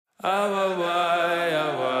You're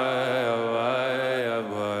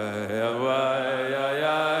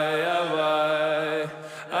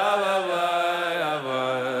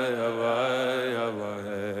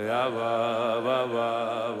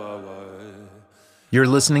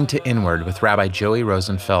listening to Inward with Rabbi Joey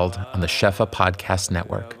Rosenfeld on the Shefa Podcast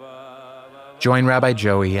Network. Join Rabbi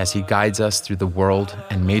Joey as he guides us through the world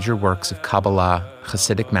and major works of Kabbalah,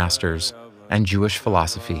 Hasidic masters, and Jewish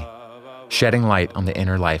philosophy, shedding light on the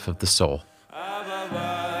inner life of the soul.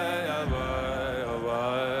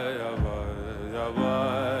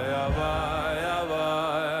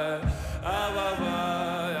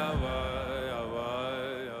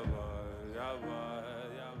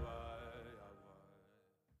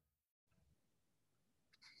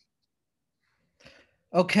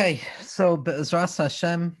 Okay, so Be'ezras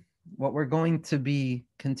Hashem, what we're going to be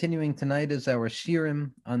continuing tonight is our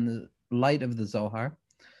shirim on the light of the Zohar.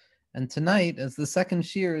 And tonight, as the second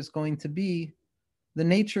shir, is going to be the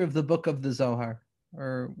nature of the book of the Zohar,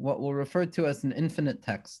 or what we'll refer to as an infinite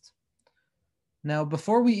text. Now,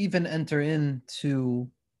 before we even enter into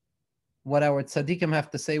what our tzaddikim have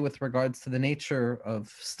to say with regards to the nature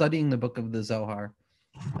of studying the book of the Zohar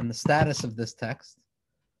and the status of this text,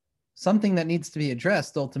 something that needs to be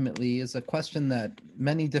addressed ultimately is a question that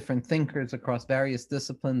many different thinkers across various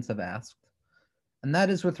disciplines have asked, and that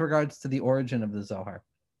is with regards to the origin of the Zohar.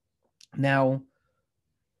 Now,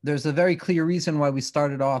 there's a very clear reason why we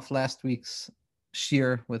started off last week's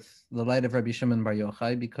shir with the light of Rabbi Shimon Bar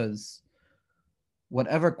Yochai, because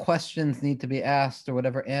whatever questions need to be asked or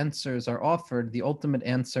whatever answers are offered, the ultimate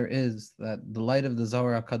answer is that the light of the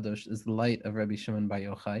Zohar HaKadosh is the light of Rabbi Shimon Bar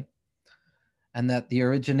Yochai, and that the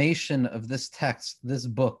origination of this text, this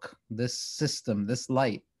book, this system, this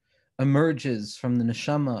light, emerges from the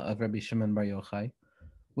neshama of Rabbi Shimon Bar Yochai,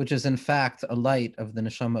 which is in fact a light of the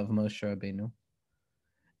neshama of Moshe Rabbeinu.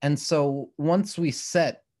 And so once we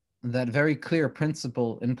set that very clear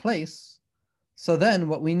principle in place, so then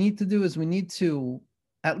what we need to do is we need to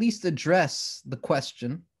at least address the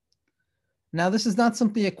question. Now, this is not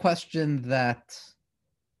simply a question that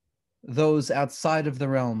those outside of the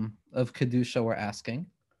realm of Kedusha were asking.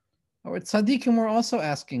 Our tzaddikim were also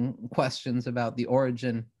asking questions about the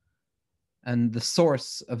origin and the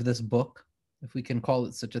source of this book, if we can call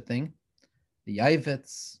it such a thing. The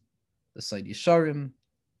Yavitz, the Said Yesharim,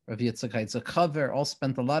 Rav Yitzchak Yitzchak Chaver all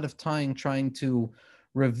spent a lot of time trying to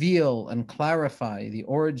reveal and clarify the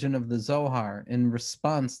origin of the Zohar in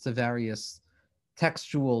response to various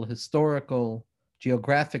textual, historical,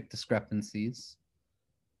 geographic discrepancies.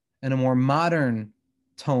 In a more modern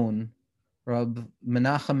tone, Rab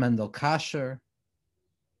Menachem Mendel Kasher,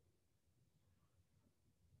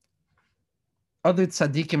 other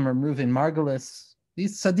tzaddikim, Reuven Margulis,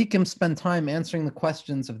 these tzaddikim spend time answering the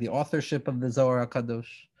questions of the authorship of the Zohar HaKadosh.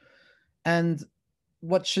 And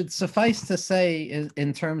what should suffice to say is,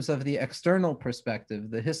 in terms of the external perspective,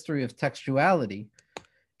 the history of textuality,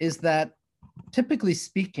 is that typically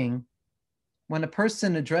speaking, when a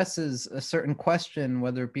person addresses a certain question,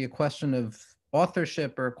 whether it be a question of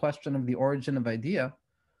authorship or a question of the origin of idea,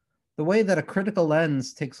 the way that a critical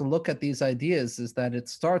lens takes a look at these ideas is that it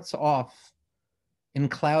starts off in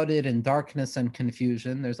clouded and darkness and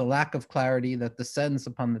confusion. There's a lack of clarity that descends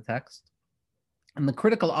upon the text. And the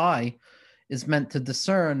critical eye is meant to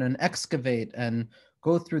discern and excavate and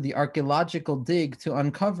go through the archaeological dig to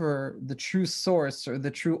uncover the true source or the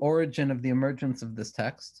true origin of the emergence of this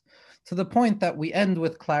text, to the point that we end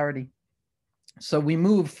with clarity. So we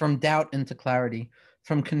move from doubt into clarity,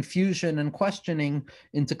 from confusion and questioning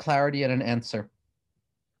into clarity and an answer.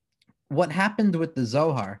 What happened with the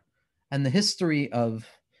Zohar and the history of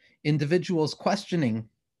individuals questioning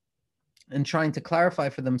and trying to clarify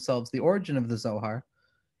for themselves the origin of the Zohar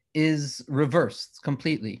is reversed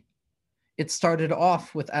completely. It started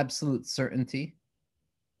off with absolute certainty.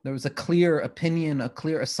 There was a clear opinion, a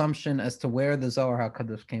clear assumption as to where the Zohar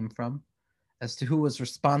HaKadosh came from, as to who was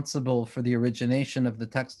responsible for the origination of the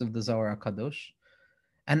text of the Zohar HaKadosh.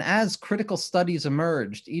 And as critical studies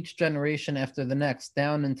emerged, each generation after the next,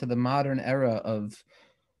 down into the modern era of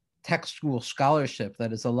textual scholarship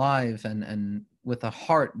that is alive and with a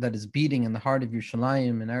heart that is beating in the heart of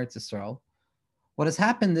Yerushalayim and Eretz Yisrael, what has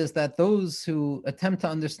happened is that those who attempt to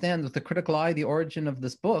understand with a critical eye the origin of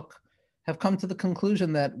this book have come to the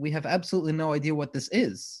conclusion that we have absolutely no idea what this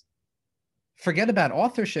is. Forget about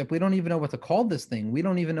authorship. We don't even know what to call this thing. We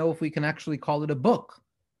don't even know if we can actually call it a book,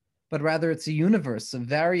 but rather it's a universe of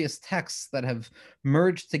various texts that have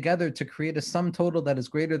merged together to create a sum total that is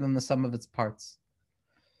greater than the sum of its parts.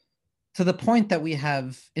 To the point that we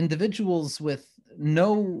have individuals with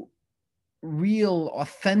no real,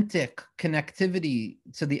 authentic connectivity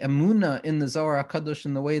to the Emunah in the Zohar HaKadosh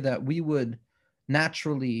in the way that we would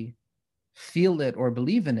naturally feel it or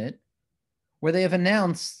believe in it, where they have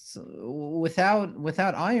announced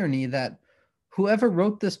without irony that whoever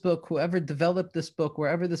wrote this book, whoever developed this book,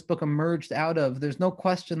 wherever this book emerged out of, there's no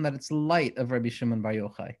question that it's light of Rabbi Shimon Bar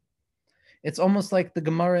Yochai. It's almost like the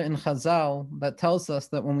Gemara in Chazal that tells us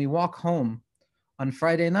that when we walk home on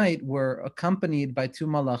Friday night, we're accompanied by two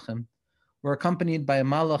malachim. We're accompanied by a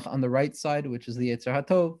malach on the right side, which is the Yetzer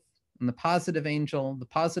HaTov, and the positive angel, the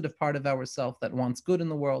positive part of ourself that wants good in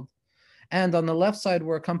the world. And on the left side,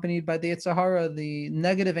 we're accompanied by the Yetzer Hara, the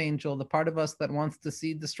negative angel, the part of us that wants to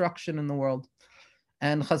see destruction in the world.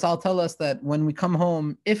 And Chazal tell us that when we come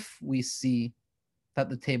home, if we see that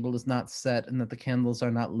the table is not set and that the candles are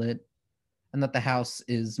not lit and that the house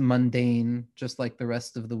is mundane, just like the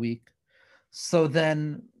rest of the week, so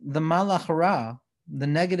then the Malach Ra, the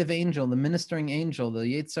negative angel, the ministering angel, the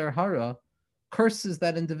Yetzer Hara, curses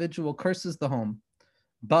that individual, curses the home.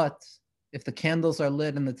 But if the candles are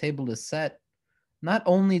lit and the table is set, not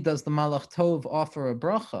only does the Malach Tov offer a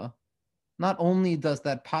bracha, not only does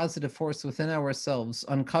that positive force within ourselves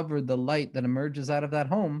uncover the light that emerges out of that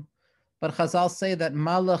home, but Chazal say that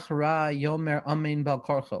Malach Ra Yomer Amen Bal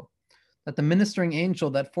Korcho, that the ministering angel,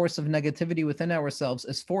 that force of negativity within ourselves,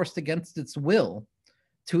 is forced against its will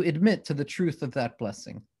to admit to the truth of that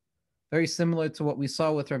blessing. Very similar to what we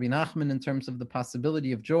saw with Rabbi Nachman in terms of the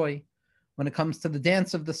possibility of joy when it comes to the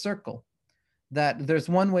dance of the circle. That there's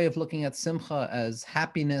one way of looking at simcha as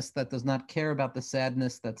happiness that does not care about the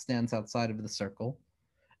sadness that stands outside of the circle.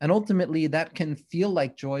 And ultimately that can feel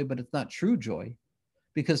like joy, but it's not true joy.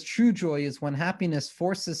 Because true joy is when happiness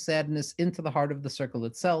forces sadness into the heart of the circle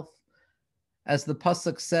itself. As the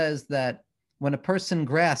pasuk says that when a person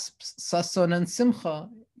grasps sason and simcha,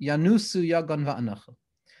 yanusu yagon va'anacha.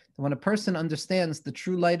 When a person understands the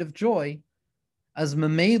true light of joy, as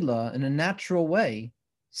mamela, in a natural way,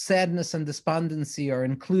 sadness and despondency are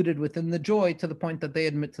included within the joy to the point that they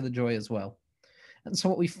admit to the joy as well. And so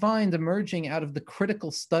what we find emerging out of the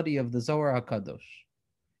critical study of the Zohar HaKadosh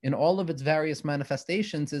in all of its various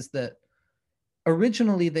manifestations is that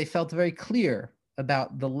originally they felt very clear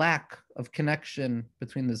about the lack of connection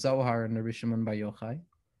between the Zohar and Rabbi Shimon Bar Yochai.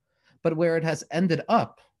 But where it has ended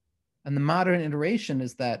up, and the modern iteration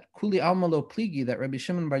is that Kuli Alma Lo Pligi, that Rabbi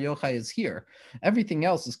Shimon Bar Yochai is here. Everything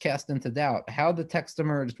else is cast into doubt. How the text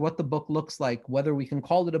emerged, what the book looks like, whether we can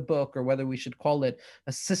call it a book or whether we should call it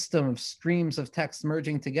a system of streams of text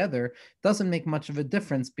merging together, doesn't make much of a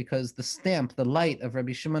difference because the stamp, the light of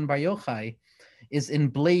Rabbi Shimon Bar Yochai is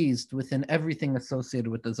emblazed within everything associated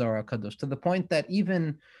with the Zohar HaKadosh, to the point that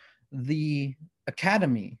even the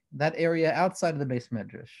academy, that area outside of the Beis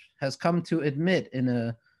Medrash, has come to admit in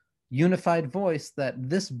a unified voice that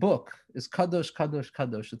this book is Kadosh, Kadosh,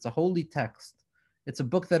 Kadosh. It's a holy text. It's a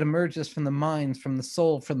book that emerges from the mind, from the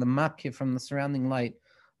soul, from the makif, from the surrounding light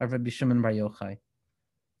of Rabbi Shimon Bar Yochai.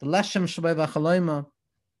 The Leshem Shabbai V'Chaloima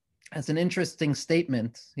has an interesting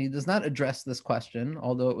statement. He does not address this question,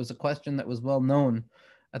 although it was a question that was well known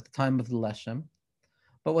at the time of the Leshem.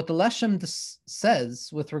 But what the Leshem says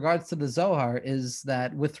with regards to the Zohar is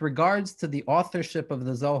that with regards to the authorship of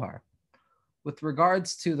the Zohar, with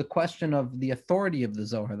regards to the question of the authority of the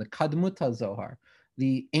Zohar, the Kadmuta Zohar,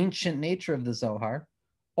 the ancient nature of the Zohar,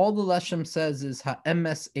 all the Leshem says is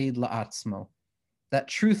ha'emes eid la'atzmo, that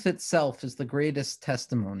truth itself is the greatest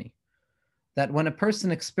testimony. That when a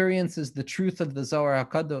person experiences the truth of the Zohar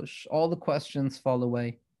HaKadosh, all the questions fall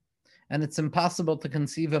away. And it's impossible to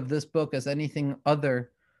conceive of this book as anything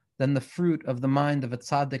other than the fruit of the mind of a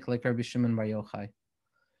tzaddik like Rabbi Shimon Bar Yochai.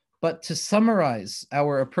 But to summarize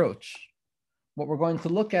our approach, what we're going to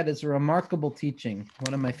look at is a remarkable teaching,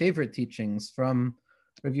 one of my favorite teachings from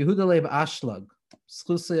Rav Yehuda Leib Ashlag,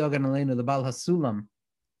 Schusay Ogan Aleinu, the Bal HaSulam.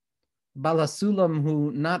 Bal HaSulam,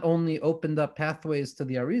 who not only opened up pathways to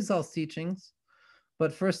the Arizal's teachings,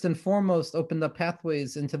 but first and foremost opened up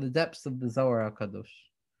pathways into the depths of the Zohar HaKadosh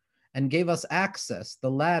and gave us access, the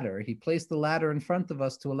ladder. He placed the ladder in front of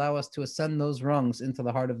us to allow us to ascend those rungs into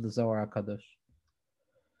the heart of the Zohar HaKadosh.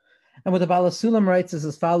 And what the Bal HaSulam writes is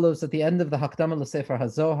as follows at the end of the Hakdama L'Sefer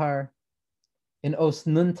HaZohar in Ost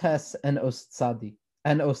Nuntes and Ost Tzadi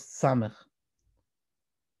and Ost Samech.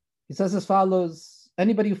 He says as follows: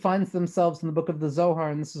 anybody who finds themselves in the book of the Zohar,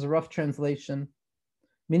 and this is a rough translation,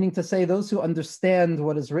 meaning to say those who understand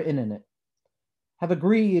what is written in it, have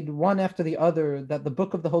agreed one after the other that the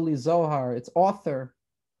book of the Holy Zohar, its author,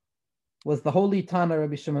 was the holy Tana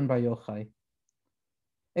Rabbi Shimon Bar Yochai.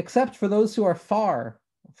 Except for those who are far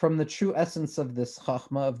from the true essence of this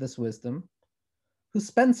chachma, of this wisdom, who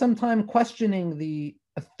spend some time questioning the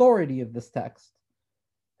authority of this text.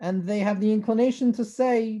 And they have the inclination to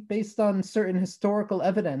say, based on certain historical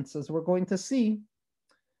evidence, as we're going to see,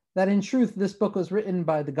 that in truth, this book was written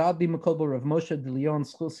by the godly Mekobo Rav Moshe de Leon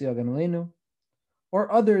Zchus Yagen Aleinu,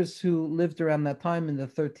 or others who lived around that time in the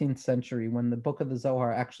 13th century when the book of the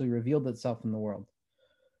Zohar actually revealed itself in the world.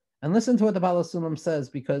 And listen to what the Baal HaSulam says,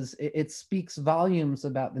 because it speaks volumes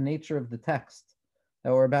about the nature of the text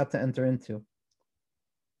that we're about to enter into.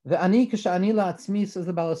 The ani k'sha'ani la'atzmi, says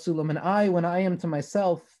the Baal HaSulam, and I, when I am to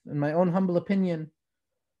myself, in my own humble opinion,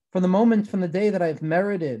 from the day that I've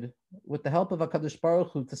merited, with the help of HaKadosh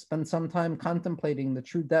Baruch Hu, to spend some time contemplating the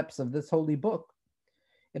true depths of this holy book,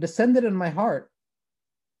 it ascended in my heart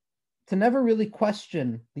to never really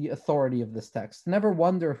question the authority of this text, to never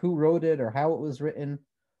wonder who wrote it or how it was written,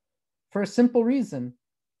 for a simple reason,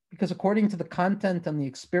 because according to the content and the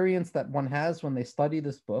experience that one has when they study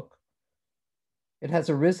this book, it has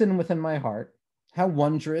arisen within my heart how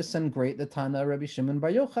wondrous and great the Tana Rabbi Shimon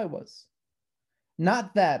Bar Yochai was.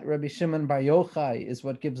 Not that Rabbi Shimon Bar Yochai is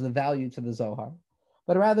what gives the value to the Zohar,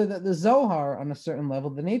 but rather that the Zohar, on a certain level,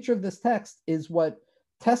 the nature of this text is what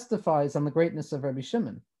testifies on the greatness of Rabbi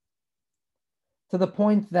Shimon, to the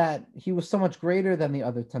point that he was so much greater than the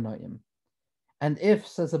other Tanaim. And if,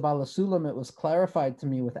 says the Baal HaSulam, it was clarified to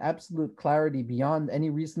me with absolute clarity beyond any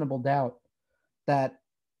reasonable doubt that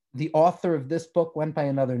the author of this book went by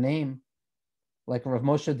another name, like Rav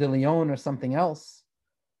Moshe de Leon or something else,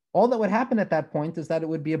 all that would happen at that point is that it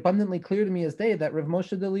would be abundantly clear to me as day that Rav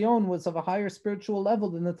Moshe de Leon was of a higher spiritual level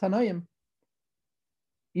than the Tanaim,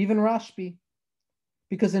 even Rashbi.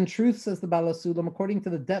 Because in truth, says the Baal HaSulam, according to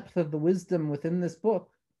the depth of the wisdom within this book,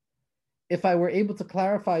 if I were able to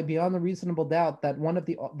clarify beyond a reasonable doubt that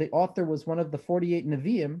the author was one of the 48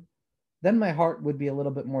 Nevi'im, then my heart would be a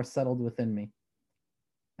little bit more settled within me.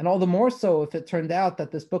 And all the more so if it turned out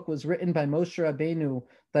that this book was written by Moshe Rabbeinu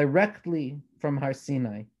directly from Har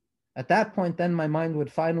Sinai. At that point, then my mind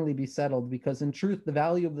would finally be settled, because in truth, the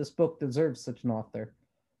value of this book deserves such an author.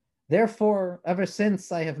 Therefore, ever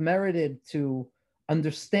since I have merited to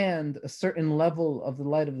understand a certain level of the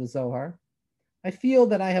light of the Zohar, I feel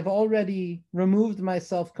that I have already removed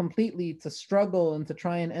myself completely to struggle and to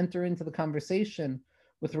try and enter into the conversation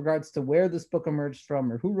with regards to where this book emerged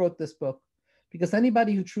from or who wrote this book, because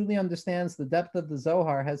anybody who truly understands the depth of the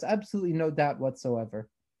Zohar has absolutely no doubt whatsoever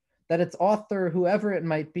that its author, whoever it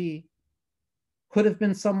might be, could have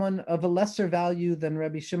been someone of a lesser value than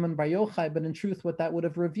Rabbi Shimon Bar Yochai, but in truth, what that would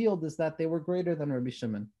have revealed is that they were greater than Rabbi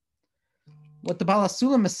Shimon. What the Baal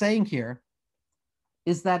HaSulam is saying here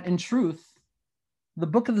is that in truth, the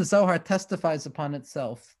book of the Zohar testifies upon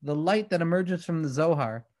itself. The light that emerges from the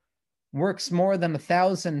Zohar works more than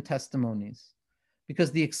 1,000 testimonies,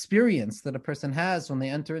 because the experience that a person has when they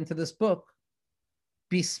enter into this book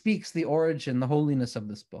bespeaks the origin, the holiness of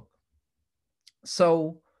this book.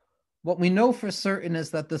 So what we know for certain is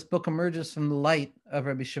that this book emerges from the light of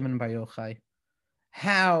Rabbi Shimon Bar Yochai.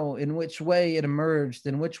 How, in which way it emerged,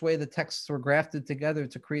 in which way the texts were grafted together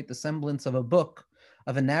to create the semblance of a book,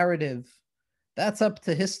 of a narrative, that's up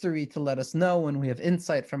to history to let us know, and we have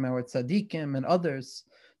insight from our tzaddikim and others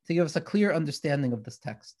to give us a clear understanding of this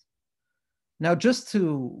text. Now, just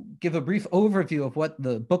to give a brief overview of what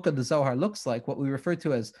the book of the Zohar looks like, what we refer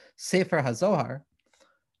to as Sefer HaZohar.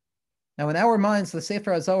 Now, in our minds, the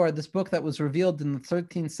Sefer HaZohar, this book that was revealed in the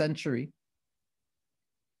 13th century,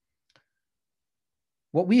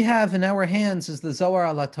 what we have in our hands is the Zohar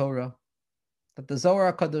ala Torah, that the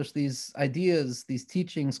Zohar HaKadosh, these ideas, these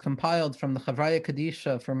teachings compiled from the Chavraya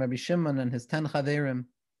Kadisha, from Rabbi Shimon and his 10 Chaverim,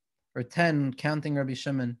 or 10 counting Rabbi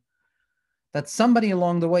Shimon, that somebody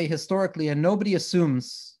along the way historically, and nobody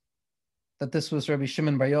assumes that this was Rabbi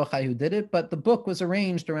Shimon Bar Yochai who did it, but the book was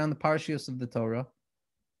arranged around the Parshios of the Torah,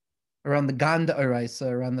 around the Ganda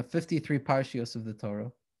Araisa, around the 53 Parshios of the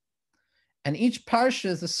Torah. And each Parsha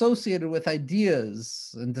is associated with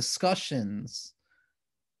ideas and discussions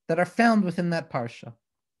that are found within that Parsha.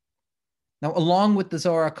 Now, along with the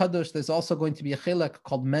Zohar HaKadosh, there's also going to be a chilek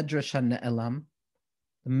called Medrash HaNe'elam,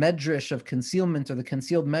 the Medrash of concealment, or the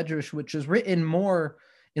concealed Medrash, which is written more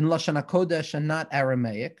in Lashon HaKodesh and not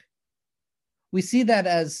Aramaic. We see that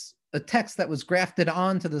as a text that was grafted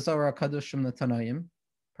onto the Zohar HaKadosh from the Tanaim,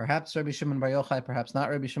 perhaps Rabbi Shimon Bar Yochai, perhaps not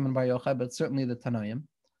Rabbi Shimon Bar Yochai, but certainly the Tanaim.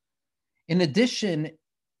 In addition,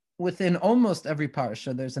 within almost every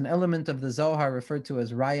parsha, there's an element of the Zohar referred to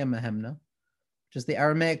as Raya Mehemna, which is the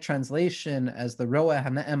Aramaic translation as the Roeh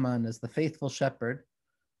HaNe'eman, as the faithful shepherd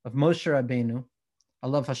of Moshe Rabbeinu,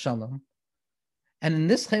 Alav HaShalom. And in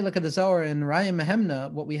this Chelek of the Zohar, in Raya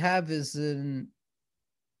Mehemna, what we have is an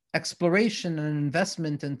exploration and an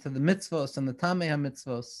investment into the mitzvos and the Tamei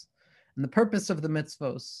HaMitzvos, and the purpose of the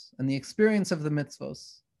mitzvos and the experience of the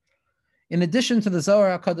mitzvos. In addition to the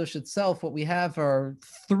Zohar HaKadosh itself, what we have are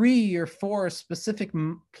 3 or 4 specific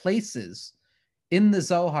places in the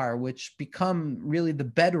Zohar which become really the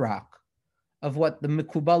bedrock of what the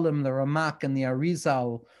Mekubalim, the Ramak, and the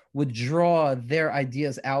Arizal would draw their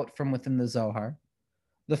ideas out from within the Zohar.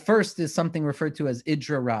 The first is something referred to as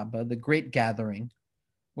Idra Rabbah, the Great Gathering,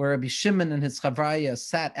 where Rabbi Shimon and his Chavraya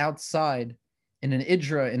sat outside in an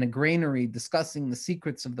Idra, in a granary, discussing the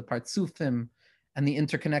secrets of the Partsufim and the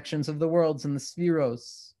interconnections of the worlds and the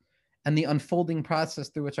Spheros, and the unfolding process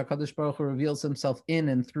through which HaKadosh Baruch Hu reveals himself in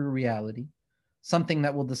and through reality, something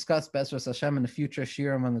that we'll discuss Be'ezras Hashem in a future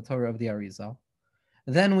shiurim on the Torah of the Arizal.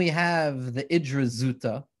 Then we have the Idra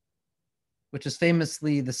Zuta, which is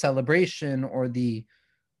famously the celebration or the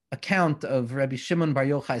account of Rabbi Shimon Bar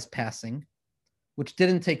Yochai's passing, which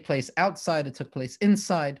didn't take place outside, it took place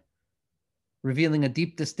inside, revealing a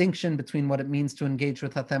deep distinction between what it means to engage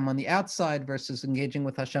with Hashem on the outside versus engaging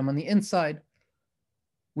with Hashem on the inside.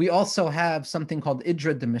 We also have something called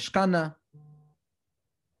Idra de Mishkana,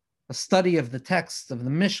 a study of the texts of the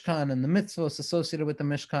Mishkan and the mitzvos associated with the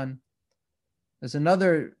Mishkan. There's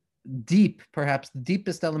another deep, perhaps the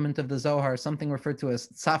deepest element of the Zohar, something referred to as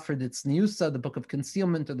Tzafra Ditzniusa, the book of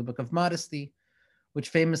concealment or the book of modesty, which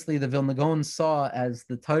famously the Vilna Gaon saw as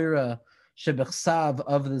the Torah Shebechsav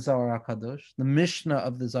of the Zohar HaKadosh, the Mishnah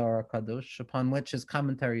of the Zohar HaKadosh, upon which his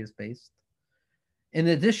commentary is based. In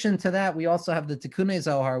addition to that, we also have the Tikkunei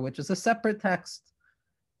Zohar, which is a separate text.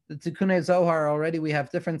 The Tikkunei Zohar, already we have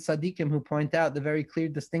different tzaddikim who point out the very clear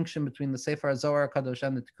distinction between the Sefer Zohar HaKadosh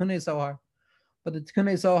and the Tikkunei Zohar. But the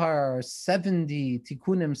Tikkunei Zohar are 70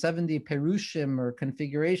 tikkunim, 70 perushim or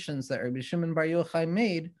configurations that Rabbi Shimon Bar Yochai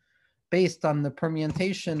made based on the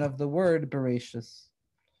permutation of the word Bereshis.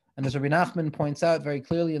 And as Rabbi Nachman points out very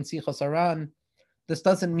clearly in Sichos Aran, this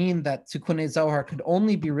doesn't mean that Tikkunei Zohar could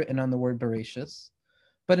only be written on the word Bereshis,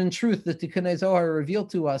 but in truth, the Tikkunei Zohar reveal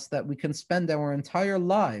to us that we can spend our entire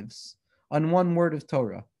lives on one word of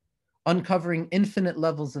Torah, uncovering infinite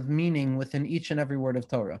levels of meaning within each and every word of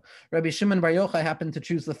Torah. Rabbi Shimon Bar Yochai happened to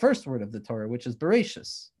choose the first word of the Torah, which is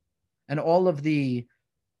Bereshis, and all of the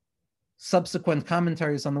subsequent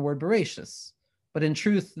commentaries on the word Bereshis. But in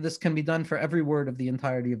truth, this can be done for every word of the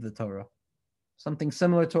entirety of the Torah. Something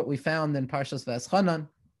similar to what we found in Parshas V'eschanan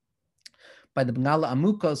by the Megala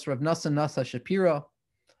Amukos, Rav Nassan Nasa Shapiro,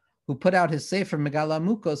 who put out his Sefer Megala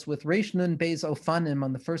Amukos with Reish Nun Beis Ofanim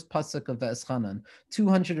on the first pasuk of V'eschanan,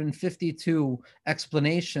 252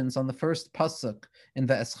 explanations on the first pasuk in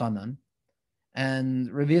V'eschanan.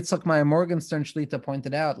 And Rav Yitzchak Meyer Morgenstern Shlita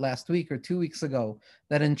pointed out last week or 2 weeks ago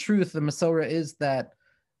that in truth, the Masorah is that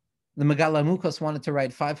the Megala Amukos wanted to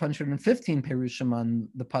write 515 perushim on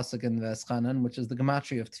the pasuk in V'eschanan, which is the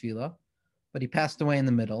gematria of Tefillah, but he passed away in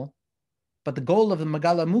the middle. But the goal of the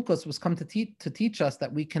Megala Amukos was come to teach us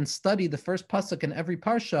that we can study the first pasuk in every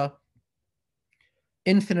parsha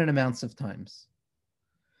infinite amounts of times.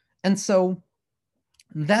 And so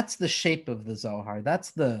that's the shape of the Zohar.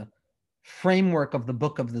 That's the framework of the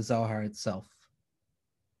book of the Zohar itself.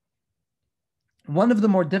 One of the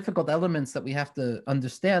more difficult elements that we have to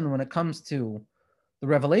understand when it comes to the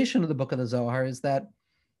revelation of the book of the Zohar is that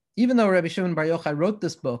even though Rabbi Shimon Bar Yochai wrote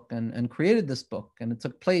this book and created this book, and it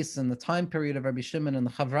took place in the time period of Rabbi Shimon and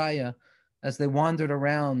the Chavraya as they wandered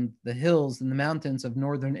around the hills and the mountains of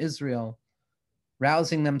northern Israel,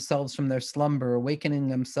 rousing themselves from their slumber, awakening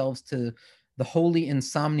themselves to the holy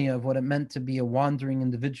insomnia of what it meant to be a wandering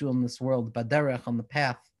individual in this world, baderech, on the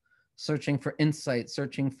path, searching for insight,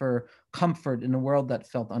 searching for comfort in a world that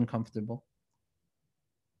felt uncomfortable,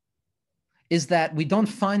 is that we don't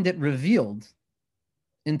find it revealed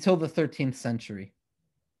until the 13th century.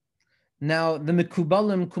 Now, the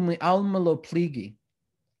Mekubalim Kumli Alma Lo Pligi,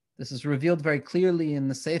 this is revealed very clearly in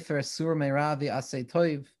the Sefer Sur Meiravi Asei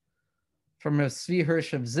Toiv from Rav Tzvi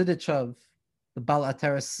Hirsch of Zidichov, the Bal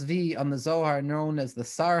Ateres Tzvi on the Zohar, known as the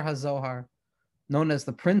Sar HaZohar, known as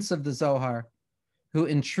the Prince of the Zohar, who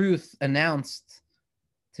in truth announced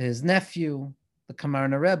to his nephew, the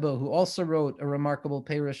Kamarna Rebbe, who also wrote a remarkable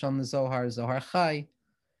perush on the Zohar, Zohar Chai,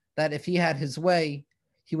 that if he had his way,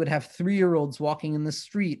 he would have 3-year-olds walking in the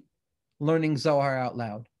street learning Zohar out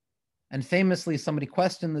loud. And famously, somebody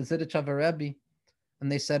questioned the Zidichover Rebbe, and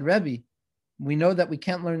they said, Rebbe, we know that we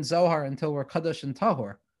can't learn Zohar until we're Kadosh and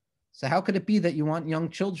Tahor. So how could it be that you want young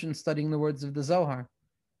children studying the words of the Zohar?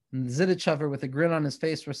 And the Zidichover, with a grin on his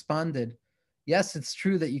face, responded, yes, it's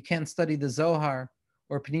true that you can't study the Zohar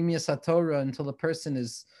or Pnimius HaTorah until a person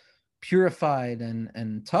is purified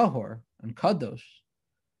and Tahor and Kadosh.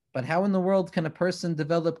 But how in the world can a person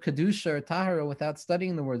develop Kedusha or Tahara without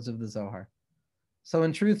studying the words of the Zohar? So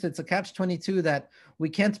in truth, it's a catch-22 that we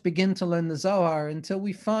can't begin to learn the Zohar until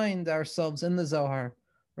we find ourselves in the Zohar.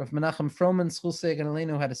 Rav Menachem Froman, Schulze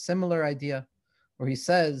Ganalenu, had a similar idea where he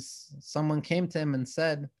says, someone came to him and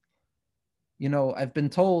said, I've been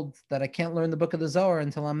told that I can't learn the book of the Zohar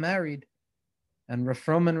until I'm married. And Rav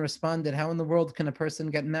Froman responded, how in the world can a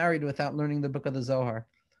person get married without learning the book of the Zohar?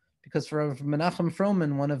 Because for Rav Menachem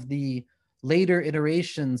Froman, one of the later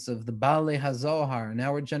iterations of the Balei HaZohar in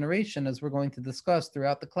our generation, as we're going to discuss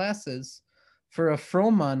throughout the classes, for a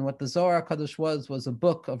Froman, what the Zohar HaKadosh was a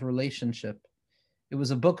book of relationship. It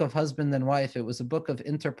was a book of husband and wife. It was a book of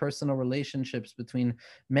interpersonal relationships between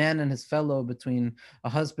man and his fellow, between a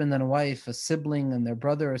husband and a wife, a sibling and their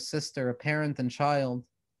brother or sister, a parent and child,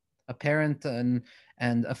 a parent and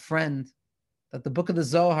a friend. That the book of the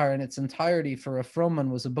Zohar in its entirety for a Froman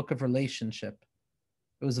was a book of relationship.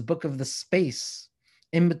 It was a book of the space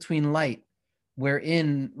in between light,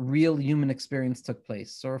 wherein real human experience took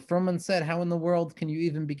place. So Froman said, how in the world can you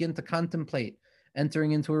even begin to contemplate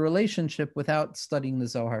entering into a relationship without studying the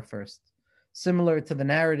Zohar first? Similar to the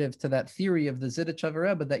narrative, to that theory of the Zidichover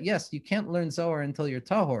Rebbe, that yes, you can't learn Zohar until you're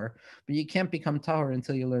Tahor, but you can't become Tahor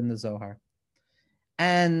until you learn the Zohar.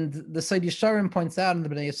 And the Seid Yesharim points out in the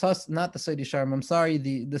Bnei Yisas, not the Seid Yesharim, I'm sorry,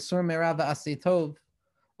 the Sur Merava Asei Tov,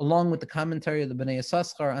 along with the commentary of the Bnei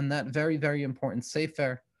Yissaschar on that very, very important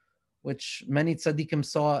Sefer, which many tzaddikim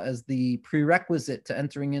saw as the prerequisite to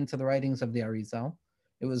entering into the writings of the Arizal.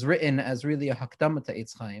 It was written as really a hakdama to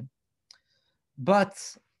Eitz Chaim.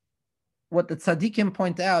 But what the tzaddikim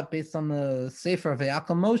point out, based on the Sefer of Yaakov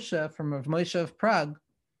Moshe from Rav Moshe of Prague,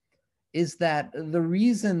 is that the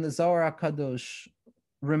reason the Zohar HaKadosh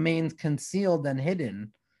remained concealed and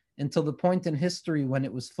hidden until the point in history when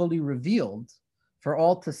it was fully revealed for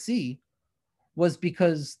all to see was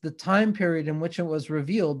because the time period in which it was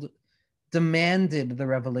revealed demanded the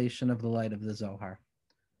revelation of the light of the Zohar.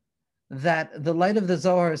 That the light of the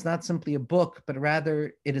Zohar is not simply a book, but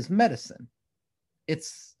rather it is medicine.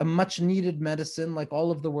 It's a much needed medicine, like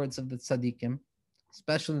all of the words of the tzaddikim,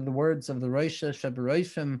 especially the words of the Roisha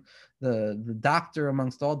Sheberoishim, the doctor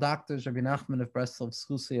amongst all doctors, Rabbi Nachman of Breslov,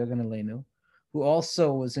 Schusay Yagan Aleinu, who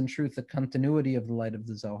also was in truth the continuity of the light of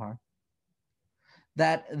the Zohar.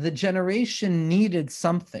 That the generation needed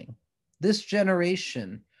something. This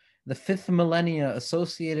generation, the fifth millennia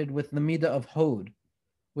associated with the Midah of Hod,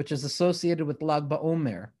 which is associated with Lag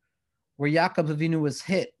BaOmer, where Yaakov Avinu was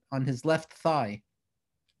hit on his left thigh,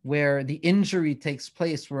 where the injury takes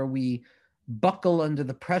place, where we buckle under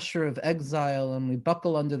the pressure of exile and we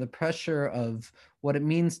buckle under the pressure of what it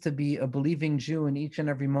means to be a believing Jew in each and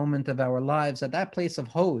every moment of our lives. At that place of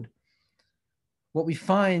Hod, what we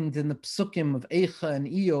find in the psukim of Eicha and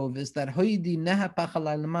Iyov is that Hoidi nehapach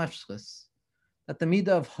alai l'mashchis, that the midah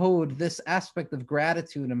of Hod, this aspect of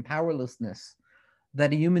gratitude and powerlessness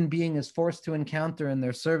that a human being is forced to encounter in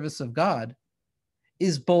their service of God,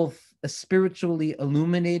 is both a spiritually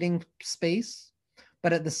illuminating space,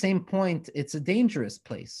 but at the same point, it's a dangerous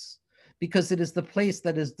place because it is the place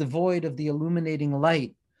that is devoid of the illuminating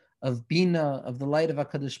light of Bina, of the light of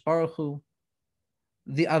HaKadosh Baruch Hu.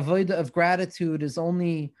 The avodah of gratitude is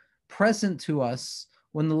only present to us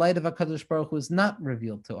when the light of HaKadosh Baruch Hu is not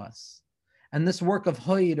revealed to us. And this work of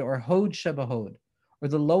Hod, or Hod Shebahod, or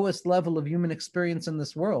the lowest level of human experience in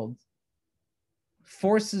this world,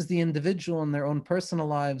 forces the individual in their own personal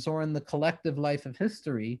lives or in the collective life of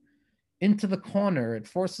history into the corner. It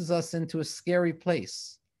forces us into a scary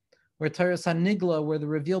place where Torah's Hanigla, where the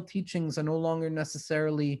revealed teachings are no longer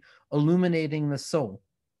necessarily illuminating the soul.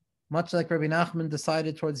 Much like Rabbi Nachman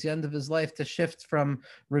decided towards the end of his life to shift from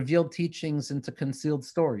revealed teachings into concealed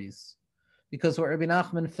stories. Because what Rabbi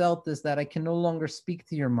Nachman felt is that I can no longer speak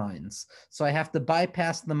to your minds. So I have to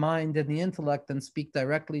bypass the mind and the intellect and speak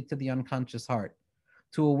directly to the unconscious heart,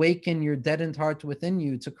 to awaken your deadened heart within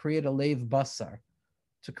you, to create a leiv basar,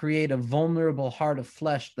 to create a vulnerable heart of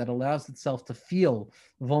flesh that allows itself to feel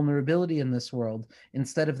vulnerability in this world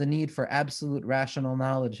instead of the need for absolute rational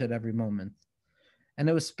knowledge at every moment. And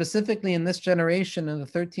it was specifically in this generation in the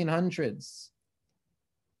 1300s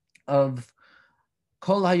of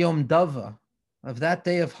Kol Hayom Dava, of that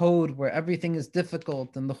day of Hod, where everything is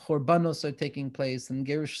difficult and the Chorbanos are taking place and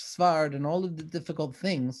Gerish Svard and all of the difficult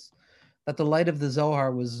things, that the light of the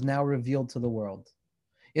Zohar was now revealed to the world.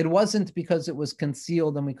 It wasn't because it was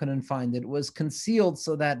concealed and we couldn't find it. It was concealed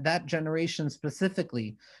so that that generation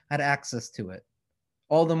specifically had access to it,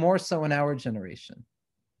 all the more so in our generation.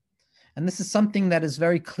 And this is something that is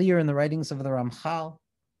very clear in the writings of the Ramchal,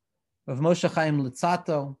 of Moshe Chaim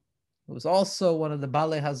Luzzatto, who was also one of the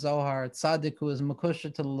Balei HaZohar, tzaddik who was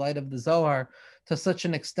makusha to the light of the Zohar to such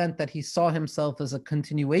an extent that he saw himself as a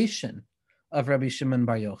continuation of Rabbi Shimon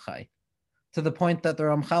Bar Yochai, to the point that the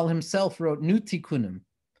Ramchal himself wrote new tikkunim,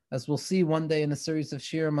 as we'll see one day in a series of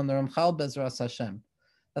shirim on the Ramchal Bezras Hashem,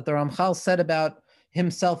 that the Ramchal said about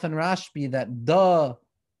himself and Rashbi that da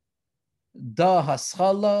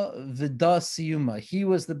haschala v'da siyuma. He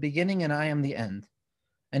was the beginning and I am the end.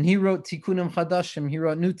 And he wrote tikkunim chadashim, he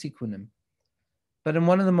wrote new tikkunim. But in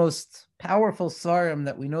one of the most powerful svarim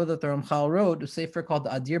that we know that the Ramchal wrote, a sefer called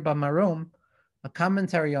Adir Bamarom, a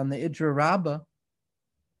commentary on the Idra Rabbah,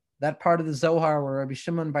 that part of the Zohar where Rabbi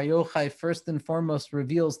Shimon Bar Yochai first and foremost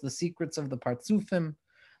reveals the secrets of the Partzufim,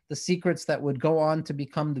 the secrets that would go on to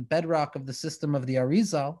become the bedrock of the system of the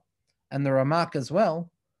Arizal, and the Ramak as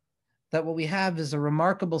well, that what we have is a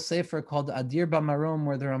remarkable sefer called Adir Bamarom,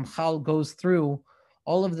 where the Ramchal goes through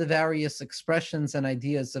all of the various expressions and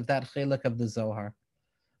ideas of that chelik of the Zohar.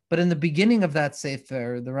 But in the beginning of that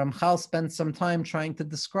sefer, the Ramchal spent some time trying to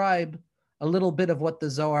describe a little bit of what the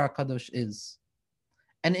Zohar Kadosh is.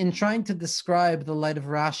 And in trying to describe the light of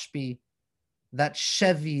Rashbi, that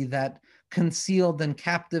Shevi, that concealed and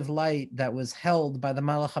captive light that was held by the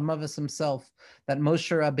Malach HaMavis himself, that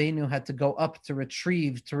Moshe Rabbeinu had to go up to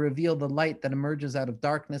retrieve, to reveal the light that emerges out of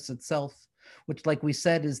darkness itself, which, like we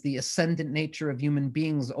said, is the ascendant nature of human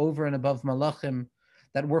beings over and above Malachim,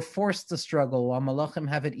 that we're forced to struggle while Malachim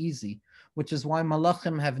have it easy, which is why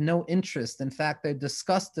Malachim have no interest. In fact, they're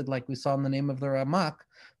disgusted, like we saw in the name of the Ramak,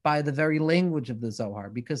 by the very language of the Zohar,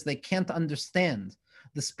 because they can't understand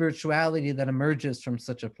the spirituality that emerges from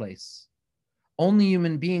such a place. Only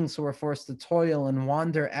human beings who are forced to toil and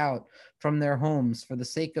wander out from their homes for the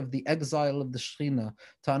sake of the exile of the Shekhinah,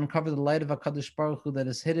 to uncover the light of HaKadosh Baruch Hu that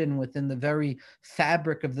is hidden within the very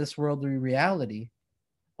fabric of this worldly reality,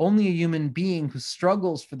 only a human being who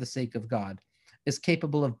struggles for the sake of God is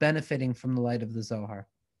capable of benefiting from the light of the Zohar.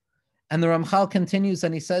 And the Ramchal continues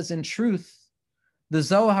and he says, in truth, the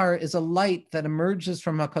Zohar is a light that emerges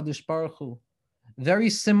from HaKadosh Baruch Hu, very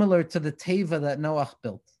similar to the Teva that Noach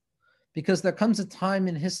built. Because there comes a time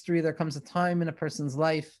in history, there comes a time in a person's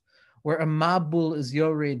life where a mabul is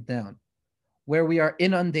yored down, where we are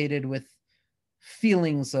inundated with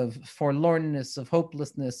feelings of forlornness, of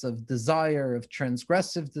hopelessness, of desire, of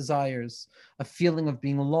transgressive desires, a feeling of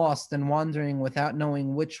being lost and wandering without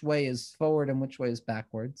knowing which way is forward and which way is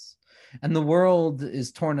backwards. And the world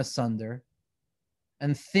is torn asunder,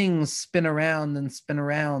 and things spin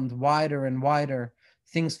around wider and wider.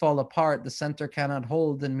 Things fall apart, the center cannot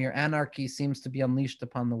hold, and mere anarchy seems to be unleashed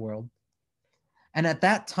upon the world. And at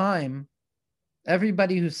that time,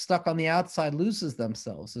 everybody who's stuck on the outside loses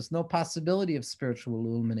themselves. There's no possibility of spiritual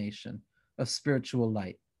illumination, of spiritual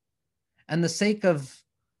light. And the sake of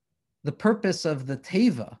the purpose of the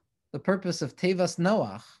Teva, the purpose of Tevas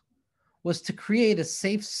Noach, was to create a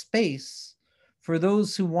safe space for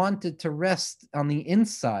those who wanted to rest on the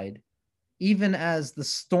inside, even as the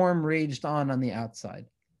storm raged on the outside.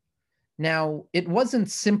 Now, it wasn't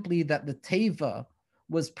simply that the Teva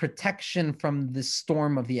was protection from the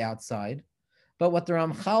storm of the outside, but what the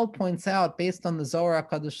Ramchal points out, based on the Zohar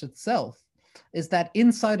HaKadosh itself, is that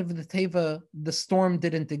inside of the Teva, the storm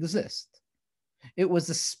didn't exist. It was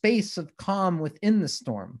a space of calm within the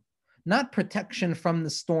storm, not protection from the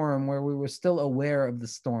storm where we were still aware of the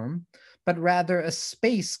storm, but rather a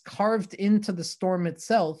space carved into the storm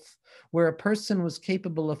itself where a person was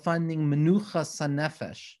capable of finding menuchas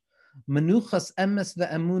hanefesh, menuchas emes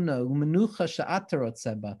ve'emuna, menucha she'atarot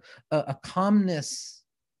seba, a calmness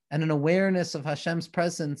and an awareness of Hashem's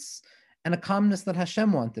presence and a calmness that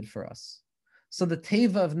Hashem wanted for us. So the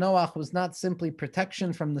Teva of Noach was not simply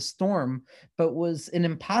protection from the storm, but was an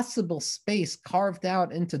impossible space carved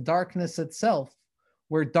out into darkness itself,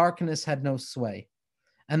 where darkness had no sway.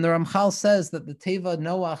 And the Ramchal says that the Teva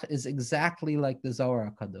Noach is exactly like the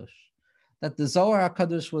Zohar HaKadosh, that the Zohar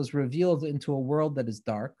HaKadosh was revealed into a world that is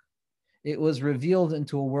dark. It was revealed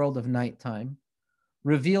into a world of nighttime,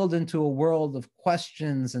 revealed into a world of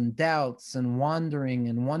questions and doubts and wandering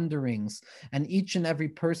and wonderings, and each and every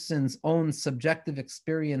person's own subjective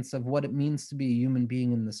experience of what it means to be a human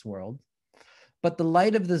being in this world. But the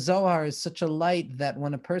light of the Zohar is such a light that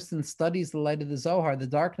when a person studies the light of the Zohar, the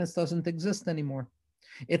darkness doesn't exist anymore.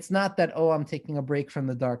 It's not that, oh, I'm taking a break from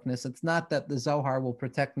the darkness. It's not that the Zohar will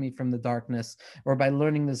protect me from the darkness, or by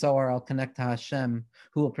learning the Zohar, I'll connect to Hashem,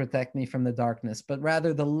 who will protect me from the darkness, but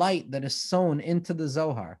rather the light that is sown into the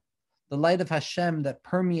Zohar, the light of Hashem that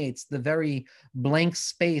permeates the very blank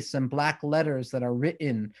space and black letters that are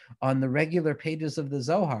written on the regular pages of the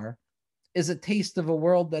Zohar, is a taste of a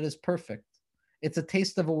world that is perfect. It's a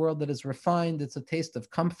taste of a world that is refined. It's a taste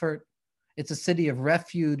of comfort. It's a city of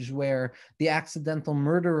refuge where the accidental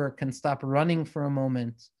murderer can stop running for a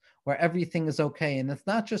moment, where everything is okay. And it's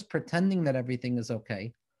not just pretending that everything is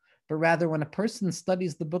okay, but rather when a person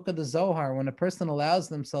studies the book of the Zohar, when a person allows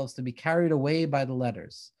themselves to be carried away by the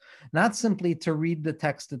letters, not simply to read the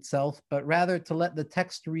text itself, but rather to let the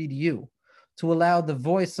text read you, to allow the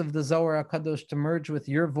voice of the Zohar HaKadosh to merge with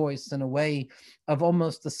your voice in a way of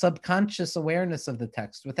almost a subconscious awareness of the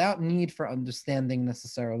text without need for understanding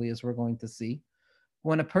necessarily, as we're going to see.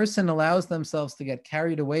 When a person allows themselves to get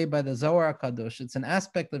carried away by the Zohar HaKadosh, it's an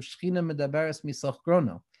aspect of Shechina Medaberes Misach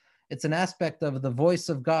Grono. It's an aspect of the voice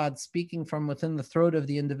of God speaking from within the throat of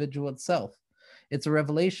the individual itself. It's a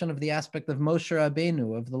revelation of the aspect of Moshe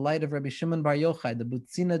Rabbeinu, of the light of Rabbi Shimon Bar Yochai, the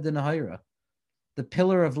Butzina de Nahira, the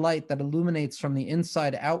pillar of light that illuminates from the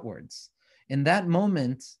inside outwards. In that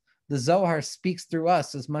moment, the Zohar speaks through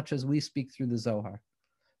us as much as we speak through the Zohar.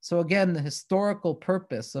 So again, the historical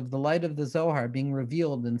purpose of the light of the Zohar being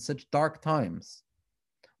revealed in such dark times,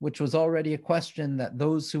 which was already a question that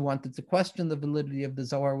those who wanted to question the validity of the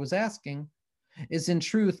Zohar was asking, is in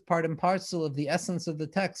truth part and parcel of the essence of the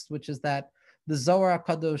text, which is that the Zohar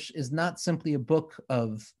HaKadosh is not simply a book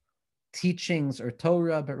of teachings or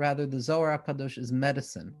Torah, but rather the Zohar HaKadosh is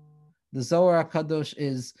medicine. The Zohar HaKadosh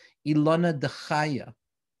is Ilona Dechaya.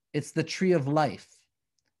 It's the tree of life.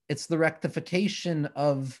 It's the rectification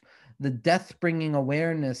of the death-bringing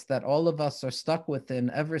awareness that all of us are stuck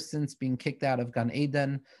within ever since being kicked out of Gan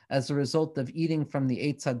Eden as a result of eating from the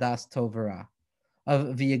Eitz Hadas Tov V'Ra.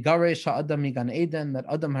 Of V'yigaresh ha'adam mi Gan Eden, that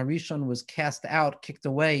Adam Harishon was cast out, kicked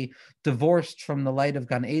away, divorced from the light of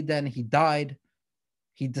Gan Eden. He died.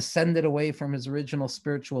 He descended away from his original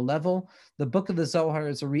spiritual level. The book of the Zohar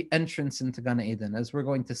is a re-entrance into Gan Eden. As we're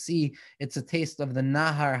going to see, it's a taste of the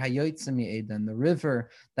Nahar Hayotzim Eden, the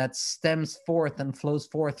river that stems forth and flows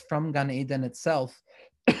forth from Gan Eden itself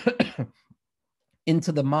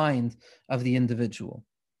into the mind of the individual.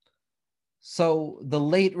 So the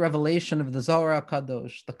late revelation of the Zohar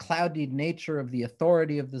HaKadosh, the clouded nature of the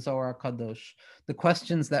authority of the Zohar HaKadosh, the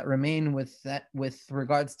questions that remain with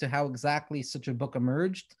regards to how exactly such a book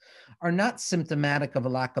emerged, are not symptomatic of a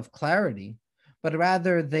lack of clarity, but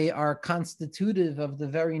rather they are constitutive of the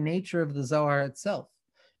very nature of the Zohar itself,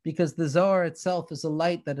 because the Zohar itself is a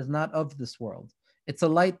light that is not of this world. It's a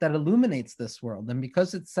light that illuminates this world, and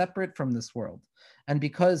because it's separate from this world, and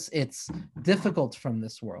because it's difficult from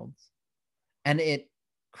this world, and it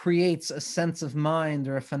creates a sense of mind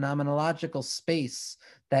or a phenomenological space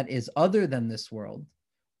that is other than this world,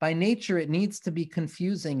 by nature, it needs to be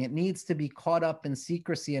confusing. It needs to be caught up in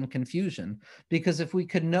secrecy and confusion. Because if we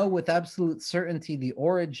could know with absolute certainty the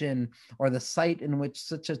origin or the site in which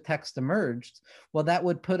such a text emerged, well, that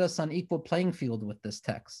would put us on equal playing field with this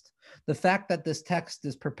text. The fact that this text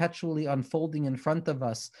is perpetually unfolding in front of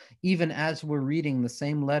us, even as we're reading the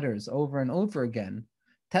same letters over and over again,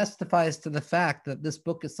 testifies to the fact that this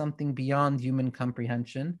book is something beyond human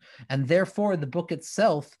comprehension, and therefore the book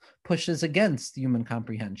itself pushes against human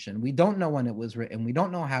comprehension. We don't know when it was written. We don't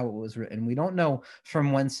know how it was written. We don't know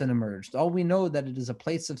from whence it emerged. All we know that it is a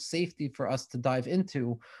place of safety for us to dive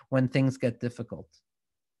into when things get difficult.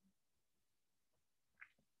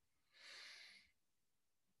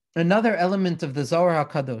 Another element of the Zohar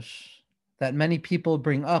HaKadosh that many people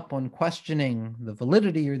bring up when questioning the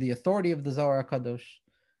validity or the authority of the Zohar HaKadosh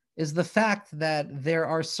is the fact that there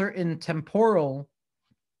are certain temporal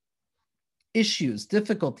issues,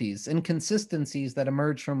 difficulties, inconsistencies that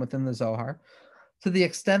emerge from within the Zohar, to the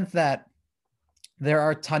extent that there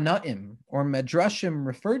are Tanaim or Medrashim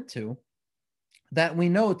referred to that we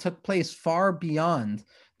know took place far beyond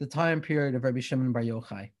the time period of Rabbi Shimon Bar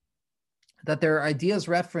Yochai. That there are ideas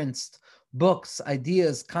referenced, books,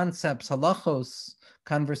 ideas, concepts, halachos,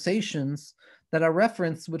 conversations that are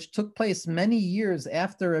referenced, which took place many years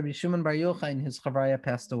after Rabbi Shimon Bar Yochai and his Chavraya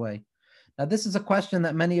passed away. Now, this is a question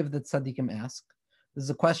that many of the tzaddikim ask. This is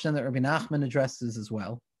a question that Rabbi Nachman addresses as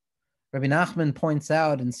well. Rabbi Nachman points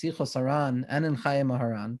out in Sichos Haran and in Chayei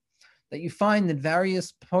Moharan that you find in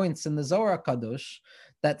various points in the Zohar HaKadosh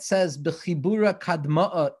that says, B'chibura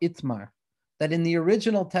kadma'a itmar, that in the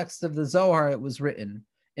original text of the Zohar it was written,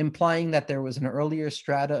 implying that there was an earlier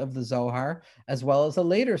strata of the Zohar as well as a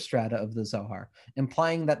later strata of the Zohar,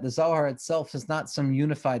 implying that the Zohar itself is not some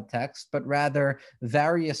unified text, but rather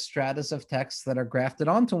various stratas of texts that are grafted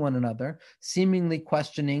onto one another, seemingly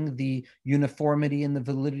questioning the uniformity and the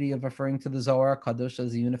validity of referring to the Zohar HaKadosh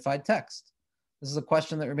as a unified text. This is a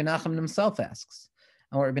question that Rabbi Nachman himself asks.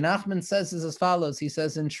 And what Rabbi Nachman says is as follows. He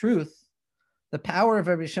says, in truth, the power of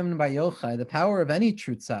Rabbi Shimon Bar Yochai, the power of any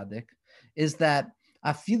true tzaddik, is that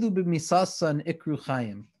afilu b'misasan ikru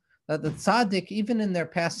chayim, that the tzaddik, even in their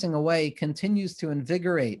passing away, continues to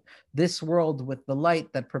invigorate this world with the light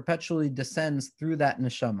that perpetually descends through that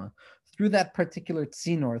neshama, through that particular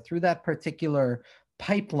tzinor, through that particular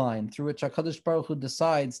pipeline through which HaKadosh Baruch Hu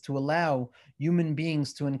decides to allow human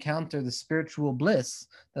beings to encounter the spiritual bliss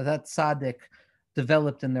that tzaddik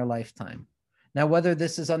developed in their lifetime. Now, whether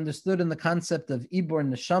this is understood in the concept of ibor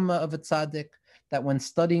neshama of a tzaddik, that when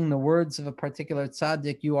studying the words of a particular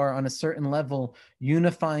tzaddik, you are on a certain level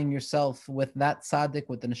unifying yourself with that tzaddik,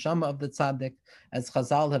 with the neshama of the tzaddik, as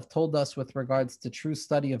Chazal have told us with regards to true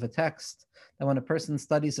study of a text, that when a person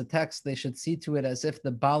studies a text, they should see to it as if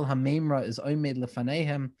the Baal HaMeimra is oimed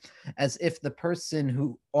lefaneihem, as if the person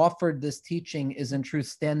who offered this teaching is in truth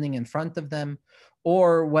standing in front of them,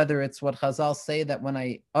 or whether it's what Chazal say that when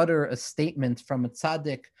I utter a statement from a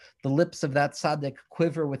tzaddik, the lips of that tzaddik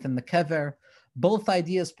quiver within the kever. Both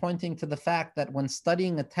ideas pointing to the fact that when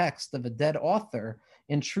studying a text of a dead author,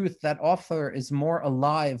 in truth, that author is more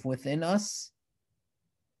alive within us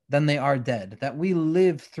than they are dead, that we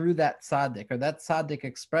live through that tzaddik, or that tzaddik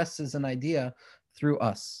expresses an idea through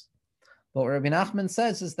us. But what Rabbi Nachman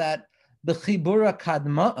says is that b'chibura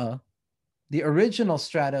kadma'a, the original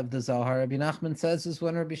strata of the Zohar, Rabbi Nachman says, is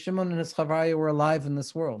when Rabbi Shimon and his Chavraya were alive in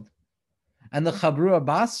this world. And the Chabrua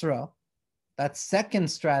Basra, that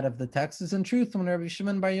second strata of the text, is in truth when Rabbi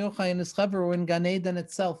Shimon Bar Yochai and his Chaver were in Gan Eden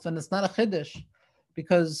itself. And it's not a chiddush,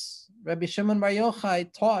 because Rabbi Shimon Bar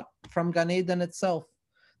Yochai taught from Gan Eden itself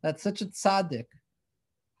that such a tzaddik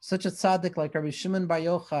like Rabbi Shimon Bar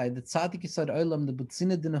Yochai, the tzaddik Yisad Olam, the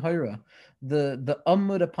Butzina Din Hora, the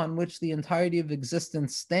Ammud upon which the entirety of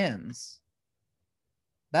existence stands,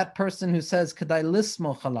 that person who says, Kedai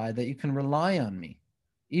lismoch alai, that you can rely on me,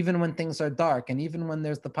 even when things are dark, and even when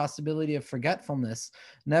there's the possibility of forgetfulness,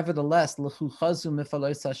 nevertheless, l'chu chazu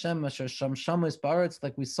mifalois Hashem asher sham shamus ba'aretz,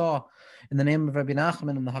 like we saw in the name of Rabbi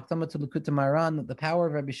Nachman in the Hakdama to Likutei Moharan, that the power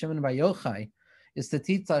of Rabbi Shimon Bar Yochai is to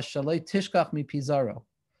teach us shaloi tishkach mi pizaro,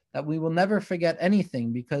 that we will never forget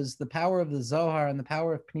anything, because the power of the Zohar and the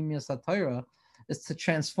power of Pnimius HaTorah is to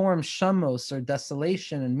transform shamos, or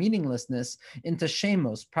desolation and meaninglessness, into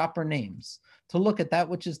shemos, proper names, to look at that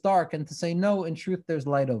which is dark and to say, no, in truth, there's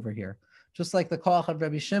light over here. Just like the koach of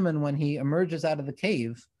Rabbi Shimon, when he emerges out of the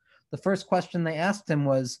cave, the first question they asked him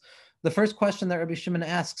was, the first question that Rabbi Shimon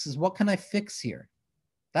asks is, what can I fix here?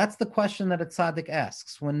 That's the question that a tzaddik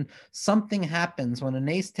asks. When something happens, when a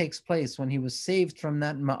nace takes place, when he was saved from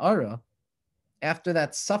that ma'ara, after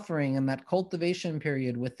that suffering and that cultivation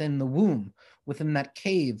period within the womb, within that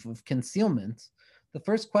cave of concealment, the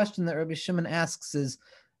first question that Rabbi Shimon asks is,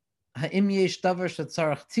 Ha'im yesh davar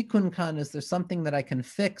shetzarach tikun kan, is there something that I can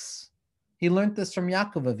fix? He learned this from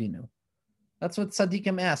Yaakov Avinu. That's what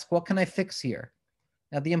tzaddikim ask, what can I fix here?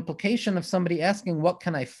 Now the implication of somebody asking, what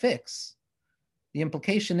can I fix? The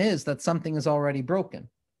implication is that something is already broken.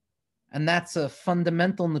 And that's a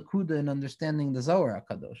fundamental nakuda in understanding the Zohar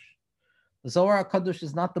HaKadosh. The Zohar HaKadosh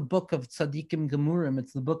is not the book of tzaddikim gemurim,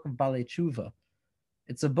 it's the book of Balei Tshuva.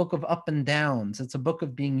 It's a book of up and downs. It's a book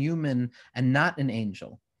of being human and not an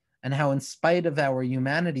angel. And how in spite of our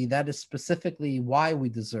humanity, that is specifically why we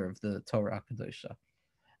deserve the Torah HaKadosha.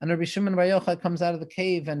 And Rabbi Shimon Bar Yochai comes out of the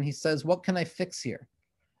cave and he says, what can I fix here?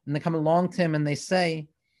 And they come along to him and they say,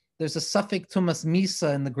 there's a Safek Tumas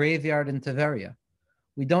Misa in the graveyard in Tiberia.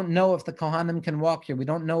 We don't know if the Kohanim can walk here. We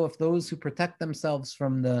don't know if those who protect themselves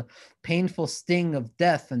from the painful sting of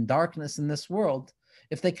death and darkness in this world,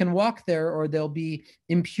 if they can walk there or they'll be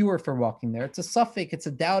impure for walking there. It's a Safek, it's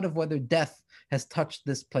a doubt of whether death has touched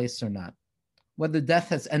this place or not, whether death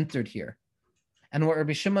has entered here. And what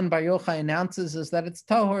Rabbi Shimon Bar Yochai announces is that it's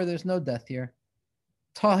Tahor, there's no death here.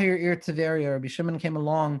 Tahir Ir Tiveria, Rabbi Shimon came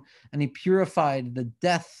along and he purified the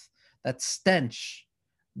death, that stench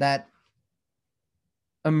that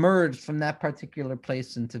emerged from that particular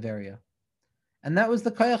place in Tiberia. And that was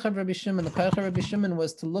the koyach of Rabbi Shimon. The koyach of Rabbi Shimon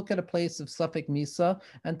was to look at a place of Safek Misa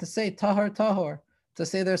and to say Tahor, Tahor, to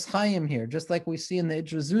say there's Chaim here, just like we see in the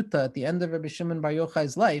Idra at the end of Rabbi Shimon Bar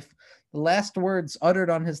Yochai's life. The last words uttered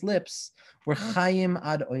on his lips were Chaim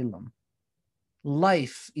ad olam,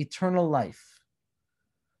 life, eternal life.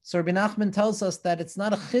 So Rabbi Nachman tells us that it's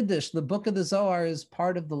not a chiddush. The book of the Zohar is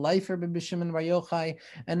part of the life of Rabbi Shimon Bar Yochai,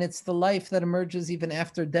 and it's the life that emerges even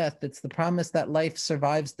after death. It's the promise that life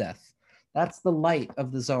survives death. That's the light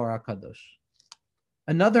of the Zohar HaKadosh.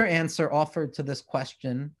 Another answer offered to this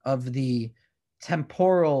question of the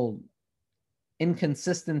temporal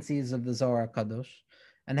inconsistencies of the Zohar HaKadosh,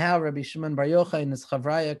 and how Rabbi Shimon Bar Yochai and his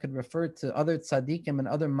Chavraya could refer to other tzaddikim and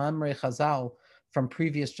other Mamrei Chazal from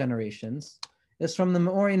previous generations, is from the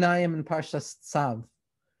Me'or Einayim in Parshas Tzav.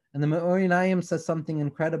 And the Me'or Einayim says something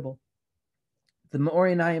incredible. The Me'or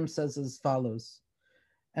Einayim says as follows,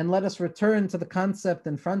 and let us return to the concept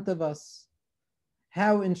in front of us,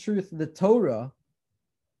 how in truth the Torah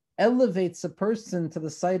elevates a person to the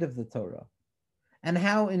sight of the Torah, and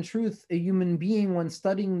how in truth a human being, when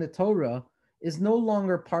studying the Torah, is no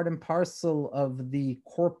longer part and parcel of the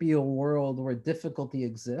corporeal world where difficulty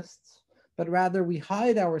exists, but rather we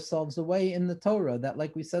hide ourselves away in the Torah. That,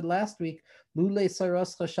 like we said last week, Lule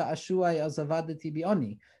sarascha sha'ashuai azavadati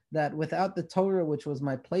bi'ani, that without the Torah, which was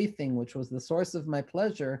my plaything, which was the source of my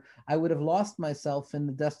pleasure, I would have lost myself in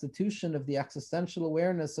the destitution of the existential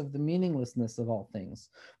awareness of the meaninglessness of all things.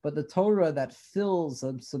 But the Torah that fills,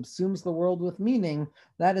 subsumes the world with meaning,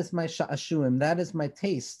 that is my sha'ashuim, that is my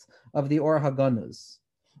taste of the Or HaGanuz.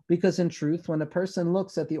 Because in truth, when a person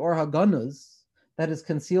looks at the Or HaGanuz that is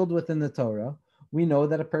concealed within the Torah, we know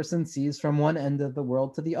that a person sees from one end of the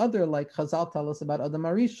world to the other, like Chazal tell us about Adam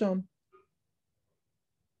HaRishon.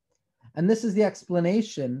 And this is the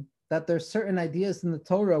explanation that there's certain ideas in the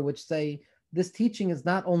Torah which say this teaching is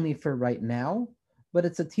not only for right now, but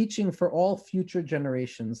it's a teaching for all future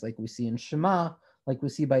generations, like we see in Shema, like we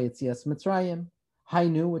see by Yetzias Mitzrayim,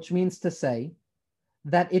 Hainu, which means to say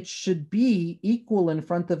that it should be equal in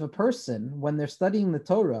front of a person when they're studying the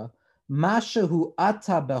Torah, Mashahu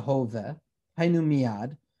ata behove, Hainu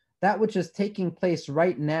miyad, that which is taking place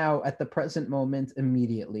right now at the present moment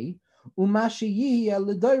immediately, but when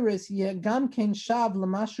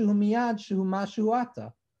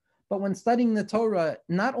studying the Torah,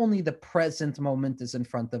 not only the present moment is in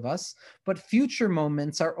front of us, but future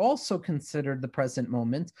moments are also considered the present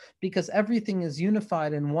moment, because everything is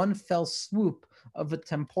unified in one fell swoop of a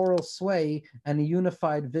temporal sway and a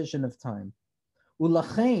unified vision of time.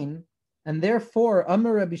 Ulachain, and therefore,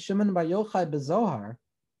 Amar Rabbi Shimon Bar Yochai beZohar,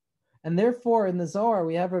 and therefore, in the Zohar,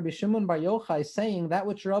 we have Rabbi Shimon Bar Yochai saying that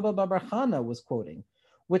which Rabbi Bar Chana was quoting,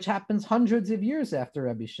 which happens hundreds of years after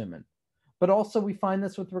Rabbi Shimon. But also we find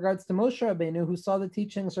this with regards to Moshe Rabbeinu, who saw the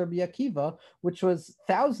teachings of Rabbi Akiva, which was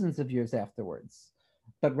thousands of years afterwards.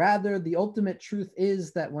 But rather, the ultimate truth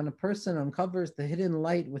is that when a person uncovers the hidden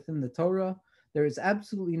light within the Torah, there is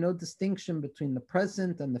absolutely no distinction between the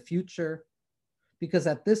present and the future, because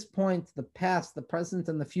at this point, the past, the present,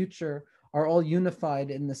 and the future are all unified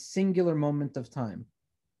in the singular moment of time.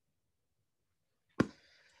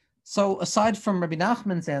 So aside from Rabbi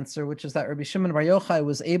Nachman's answer, which is that Rabbi Shimon Bar Yochai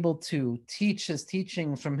was able to teach his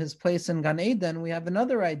teaching from his place in Gan Eden, we have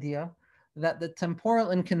another idea that the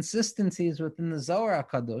temporal inconsistencies within the Zohar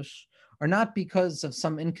HaKadosh are not because of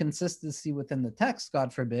some inconsistency within the text,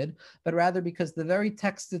 God forbid, but rather because the very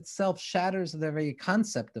text itself shatters the very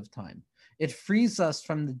concept of time. It frees us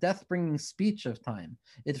from the death-bringing speech of time.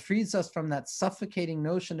 It frees us from that suffocating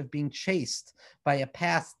notion of being chased by a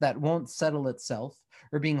past that won't settle itself,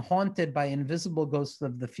 or being haunted by invisible ghosts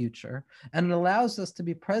of the future. And it allows us to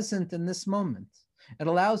be present in this moment. It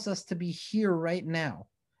allows us to be here right now.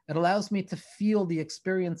 It allows me to feel the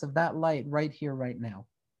experience of that light right here, right now.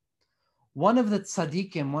 One of the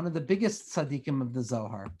tzaddikim, one of the biggest tzaddikim of the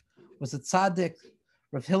Zohar, was a tzaddik,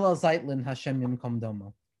 Rav Hillel Zeitlin, Hashem Yimkom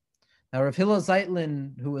Domo. Now, Rav Hillel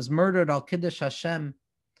Zeitlin, who was murdered al Kiddush Hashem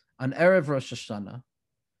on Erev Rosh Hashanah,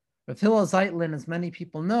 Rav Hillel Zeitlin, as many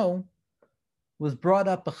people know, was brought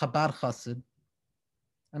up a Chabad Chassid,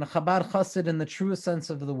 and a Chabad Chassid in the truest sense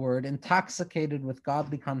of the word, intoxicated with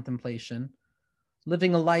godly contemplation,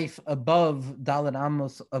 living a life above Dalet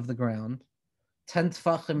Amos of the ground, 10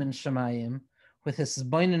 Tfachim in Shemayim, with his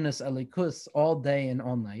Zboinenus Elikus all day and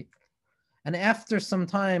all night. And after some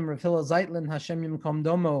time, Rav Hillel Zeitlin, Hashem Yimkom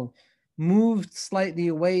Domo, moved slightly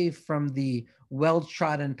away from the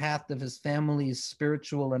well-trodden path of his family's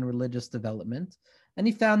spiritual and religious development, and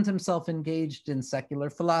he found himself engaged in secular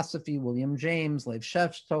philosophy, William James, Lev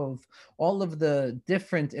Shevtov, all of the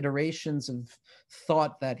different iterations of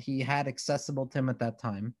thought that he had accessible to him at that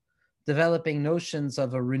time, developing notions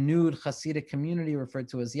of a renewed Hasidic community referred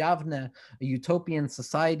to as Yavne, a utopian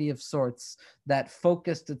society of sorts that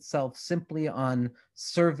focused itself simply on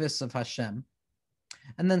service of Hashem.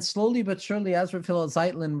 And then slowly but surely, as Rav Hillel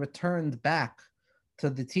Zeitlin returned back to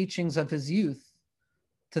the teachings of his youth,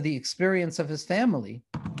 to the experience of his family,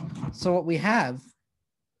 so what we have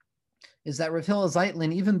is that Rav Hillel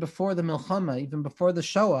Zeitlin, even before the Milchama, even before the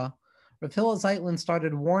Shoah, Rav Hillel Zeitlin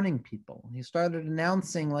started warning people. He started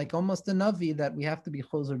announcing, like almost a Navi, that we have to be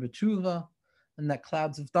Chozer B'Tshuva, and that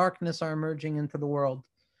clouds of darkness are emerging into the world.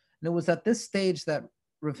 And it was at this stage that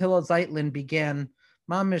Rav Hillel Zeitlin began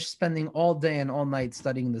mamish spending all day and all night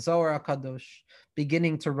studying the Zohar HaKadosh,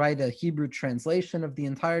 beginning to write a Hebrew translation of the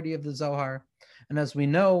entirety of the Zohar. And as we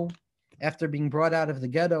know, after being brought out of the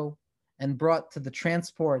ghetto and brought to the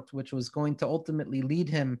transport, which was going to ultimately lead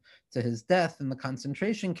him to his death in the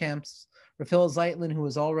concentration camps, Rav Hillel Zeitlin, who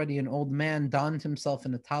was already an old man, donned himself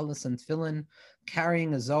in a talis and tefillin,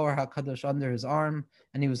 carrying a Zohar HaKadosh under his arm,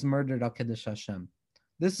 and he was murdered al Kiddush Hashem.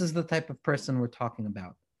 This is the type of person we're talking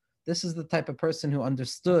about. This is the type of person who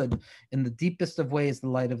understood in the deepest of ways the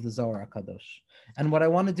light of the Zohar HaKadosh. And what I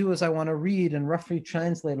want to do is I want to read and roughly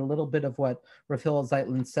translate a little bit of what Rav Hillel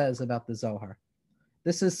Zeitlin says about the Zohar.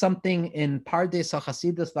 This is something in Pardes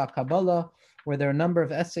HaChasidus VaKabbalah, where there are a number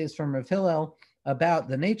of essays from Rav Hillel about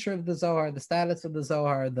the nature of the Zohar, the status of the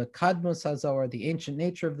Zohar, the Kadmus HaZohar, the ancient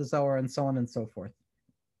nature of the Zohar, and so on and so forth.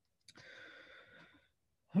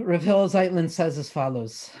 Rav Hillel Zeitlin says as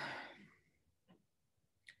follows.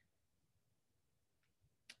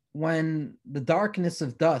 When the darkness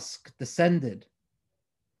of dusk descended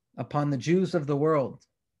upon the Jews of the world,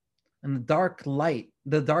 and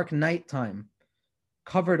the dark nighttime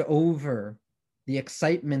covered over the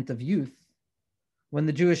excitement of youth, when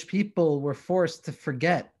the Jewish people were forced to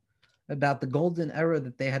forget about the golden era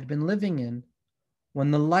that they had been living in,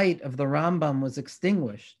 when the light of the Rambam was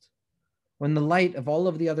extinguished, when the light of all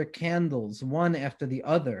of the other candles, one after the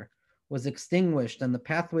other, was extinguished and the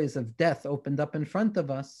pathways of death opened up in front of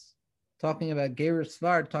us, talking about Ger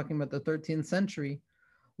Sfard, talking about the 13th century,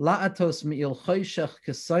 La'atos mi'il choshech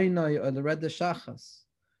kesoinoi or the red shachas.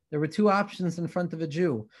 There were two options in front of a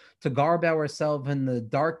Jew: to garb ourselves in the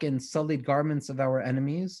darkened, sullied garments of our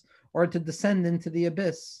enemies, or to descend into the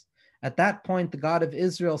abyss. At that point, the God of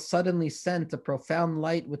Israel suddenly sent a profound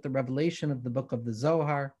light with the revelation of the book of the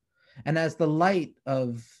Zohar. And as the light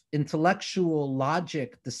of intellectual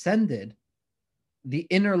logic descended, the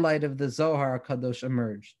inner light of the Zohar Kadosh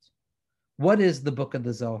emerged. What is the book of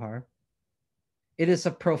the Zohar? It is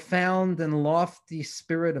a profound and lofty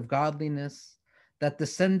spirit of godliness that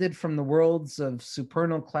descended from the worlds of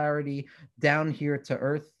supernal clarity down here to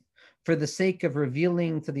earth for the sake of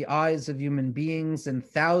revealing to the eyes of human beings in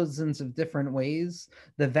thousands of different ways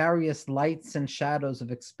the various lights and shadows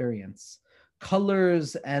of experience,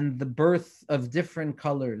 colors and the birth of different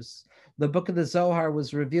colors. The book of the Zohar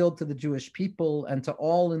was revealed to the Jewish people and to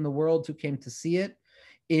all in the world who came to see it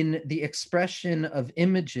in the expression of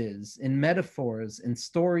images, in metaphors, in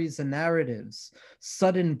stories and narratives,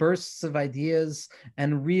 sudden bursts of ideas,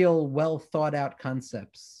 and real, well thought out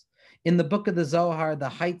concepts. In the book of the Zohar, the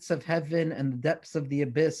heights of heaven and the depths of the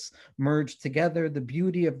abyss merge together, the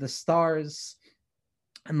beauty of the stars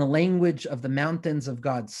and the language of the mountains of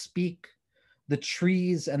God speak, the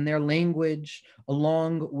trees and their language,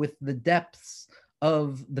 along with the depths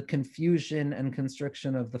of the confusion and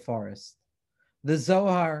constriction of the forest. The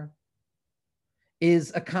Zohar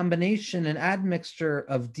is a combination, an admixture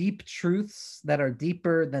of deep truths that are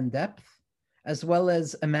deeper than depth, as well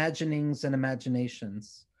as imaginings and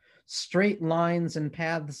imaginations, straight lines and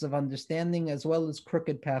paths of understanding, as well as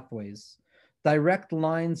crooked pathways, direct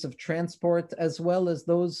lines of transport, as well as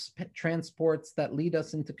those transports that lead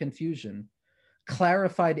us into confusion,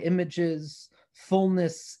 clarified images,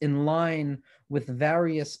 fullness in line with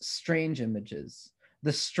various strange images,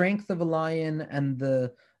 the strength of a lion and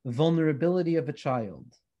the vulnerability of a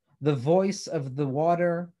child, the voice of the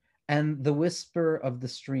water and the whisper of the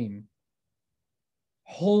stream,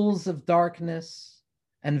 holes of darkness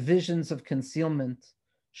and visions of concealment,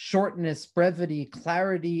 shortness, brevity,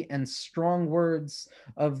 clarity, and strong words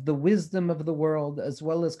of the wisdom of the world, as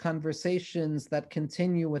well as conversations that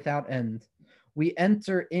continue without end. We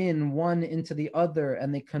enter in one into the other,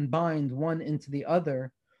 and they combined one into the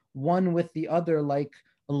other, one with the other, like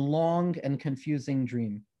a long and confusing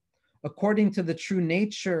dream. According to the true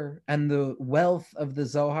nature and the wealth of the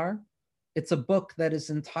Zohar, it's a book that is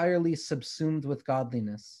entirely subsumed with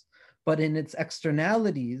godliness. But in its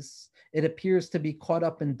externalities, it appears to be caught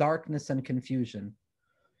up in darkness and confusion.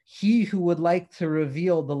 He who would like to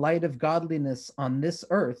reveal the light of godliness on this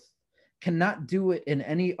earth cannot do it in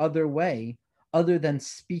any other way other than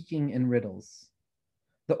speaking in riddles.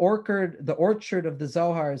 The orchard of the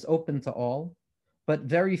Zohar is open to all, but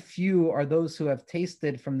very few are those who have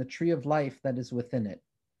tasted from the tree of life that is within it.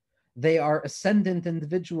 They are ascendant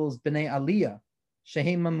individuals, b'nei aliyah,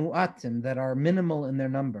 shehem mu'atim, that are minimal in their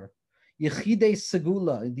number. Yechidei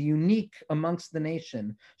segula, the unique amongst the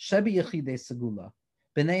nation, shebi yechidei segula,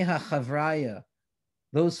 b'nei ha'chavraya,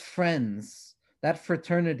 those friends, that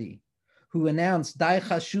fraternity, who announced Dai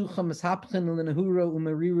chashucha mishapchin l'nehura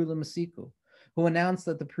umeriru l'masiku, who announced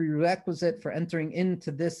that the prerequisite for entering into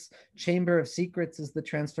this chamber of secrets is the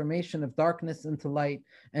transformation of darkness into light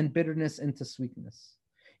and bitterness into sweetness.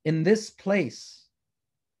 In this place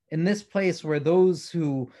where those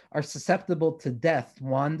who are susceptible to death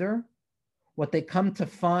wander, what they come to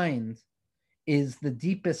find is the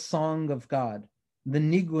deepest song of God, the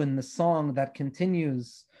nigun, the song that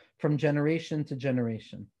continues from generation to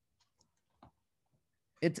generation.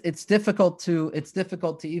 It's difficult to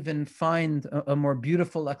even find a more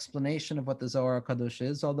beautiful explanation of what the Zohar HaKadosh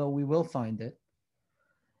is, although we will find it.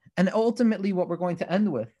 And ultimately, what we're going to end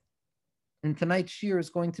with in tonight's shir is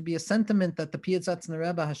going to be a sentiment that the Piazetzner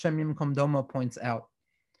Rebbe Hashem Yimkom Doma points out.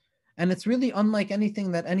 And it's really unlike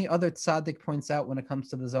anything that any other tzaddik points out when it comes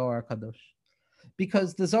to the Zohar HaKadosh.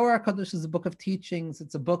 Because the Zohar HaKadosh is a book of teachings.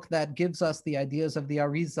 It's a book that gives us the ideas of the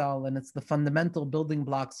Arizal, and it's the fundamental building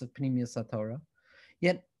blocks of Pnimius HaTorah.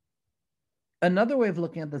 Yet, another way of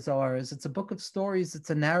looking at the Zohar is it's a book of stories, it's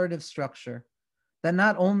a narrative structure, that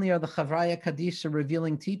not only are the Chavraya Kadisha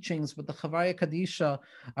revealing teachings, but the Chavraya Kadisha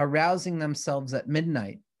are rousing themselves at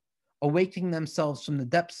midnight, awaking themselves from the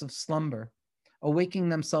depths of slumber, awaking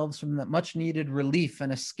themselves from that much needed relief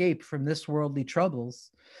and escape from this worldly troubles.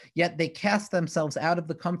 Yet they cast themselves out of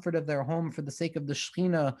the comfort of their home for the sake of the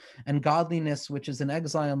Shekhinah and godliness which is in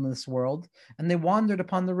exile in this world, and they wandered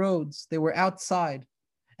upon the roads. They were outside,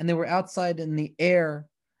 and they were outside in the air,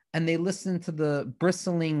 and they listened to the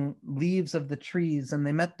bristling leaves of the trees, and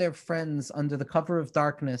they met their friends under the cover of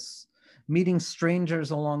darkness, meeting strangers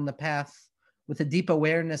along the path, with a deep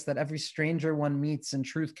awareness that every stranger one meets in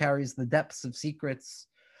truth carries the depths of secrets,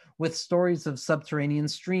 with stories of subterranean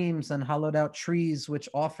streams and hollowed out trees which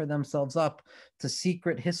offer themselves up to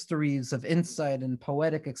secret histories of insight and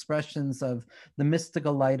poetic expressions of the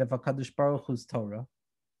mystical light of HaKadosh Baruch Hu's Torah.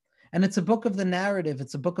 And it's a book of the narrative,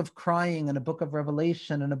 it's a book of crying and a book of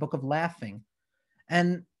revelation and a book of laughing.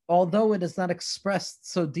 And although it is not expressed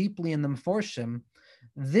so deeply in the Meforshim,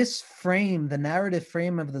 this frame, the narrative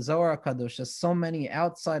frame of the Zohar HaKadosh, as so many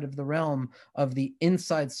outside of the realm of the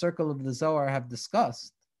inside circle of the Zohar have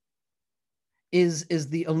discussed, is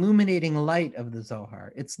the illuminating light of the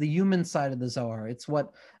Zohar. It's the human side of the Zohar. It's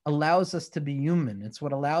what allows us to be human. It's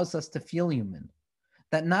what allows us to feel human.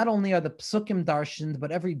 That not only are the psukim darshaned,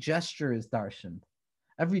 but every gesture is darshaned.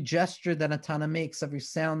 Every gesture that a Tana makes, every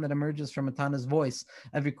sound that emerges from a Tana's voice,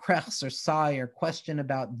 every krechs or sigh or question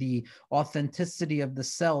about the authenticity of the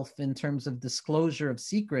self in terms of disclosure of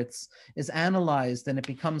secrets is analyzed, and it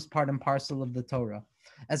becomes part and parcel of the Torah.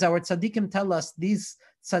 As our tzaddikim tell us, these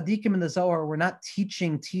tzaddikim in the Zohar were not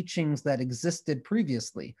teaching teachings that existed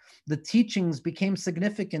previously. The teachings became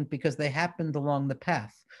significant because they happened along the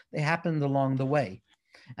path. They happened along the way.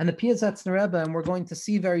 And the Piazetzner Rebbe, and we're going to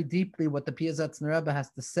see very deeply what the Piazetzner Rebbe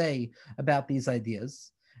has to say about these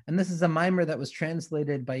ideas. And this is a mimer that was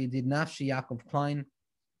translated by Yedid Nafshi Yaakov Klein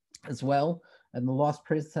as well, and the Lost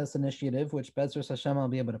Princess Initiative, which Bezras Hashem I'll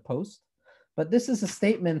be able to post. But this is a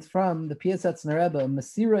statement from the Piazetzner Rebbe,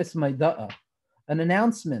 Mesiras Maida'a, an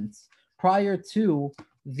announcement prior to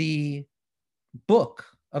the book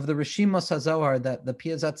of the Rishimos HaZohar that the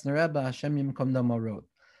Piazetzner Rebbe, Hashem Yimkom Dama, wrote.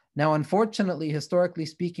 Now, unfortunately, historically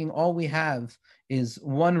speaking, all we have is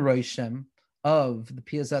one Roishem of the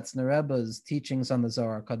Piazetzner Rebbe's teachings on the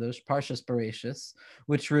Zohar HaKadosh, Parshas Bereshis,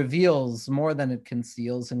 which reveals more than it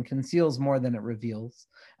conceals and conceals more than it reveals.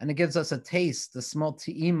 And it gives us a taste, a small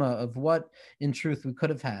te'ima of what, in truth, we could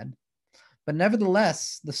have had. But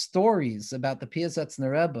nevertheless, the stories about the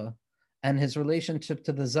Piazetzner Rebbe and his relationship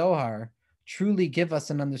to the Zohar truly give us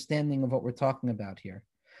an understanding of what we're talking about here.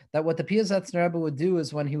 That what the Piazetzner Rebbe would do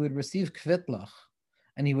is when he would receive kvitlach,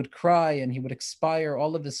 and he would cry and he would expire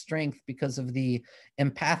all of his strength because of the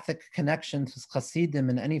empathic connection to Chassidim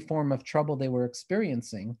in any form of trouble they were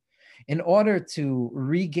experiencing, in order to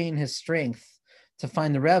regain his strength, to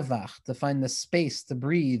find the revach, to find the space to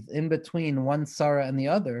breathe in between one Sarah and the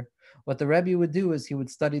other, what the Rebbe would do is he would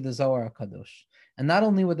study the Zohar HaKadosh. And not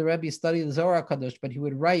only would the Rebbe study the Zohar HaKadosh, but he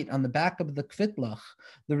would write on the back of the kvitlach,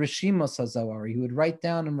 the Rishimos HaZohar. He would write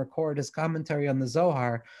down and record his commentary on the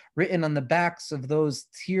Zohar, written on the backs of those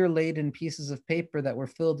tear-laden pieces of paper that were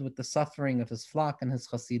filled with the suffering of his flock and his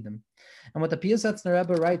Chassidim. And what the Piazetzner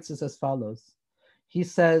Rebbe writes is as follows. He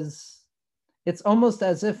says, it's almost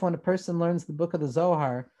as if when a person learns the book of the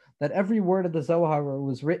Zohar, that every word of the Zohar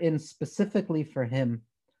was written specifically for him,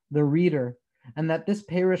 the reader, and that this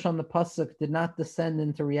parish on the pasuk did not descend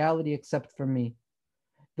into reality except for me.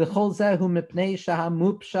 Because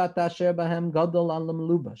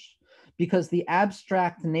the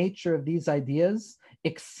abstract nature of these ideas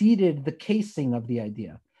exceeded the casing of the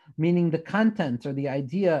idea, meaning the content or the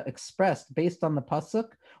idea expressed based on the pasuk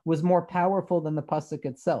was more powerful than the pasuk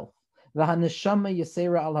itself. And the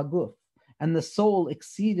soul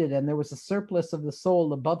exceeded, and there was a surplus of the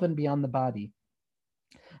soul above and beyond the body.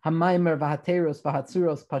 That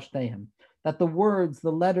the words,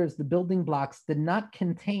 the letters, the building blocks did not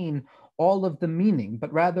contain all of the meaning,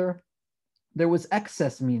 but rather there was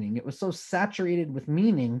excess meaning. It was so saturated with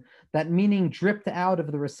meaning that meaning dripped out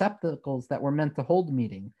of the receptacles that were meant to hold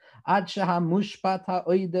meaning. To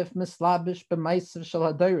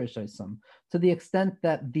the extent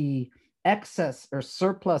that the excess or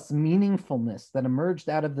surplus meaningfulness that emerged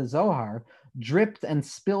out of the Zohar dripped and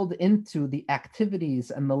spilled into the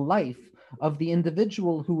activities and the life of the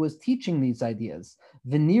individual who was teaching these ideas.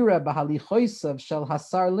 V'nira b'halichosav shel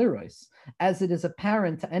hasar liros, as it is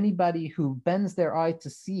apparent to anybody who bends their eye to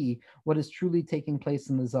see what is truly taking place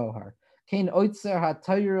in the Zohar. Kein oitzer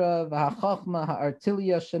ha'torah v'hachachma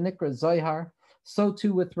ha'artilia shenikra Zohar. So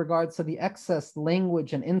too with regards to the excess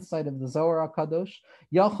language and insight of the Zohar HaKadosh,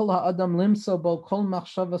 Yachol ha'adam limso bo kol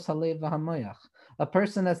machshavas halev v'hamoyach. A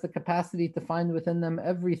person has the capacity to find within them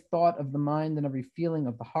every thought of the mind and every feeling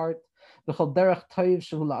of the heart, v'chol derech toiv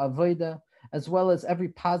shehu la'avoda, as well as every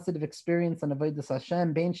positive experience on avodas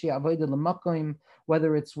Hashem, bein she avoda l'makom,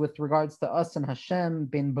 whether it's with regards to us and Hashem,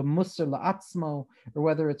 bein b'musar la'atzmo, or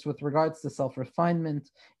whether it's with regards to self-refinement,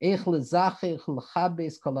 eich l'zachich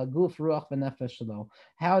l'chabes kol haguf ruach v'nefesh shelo,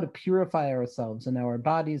 how to purify ourselves in our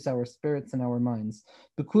bodies, our spirits, and our minds.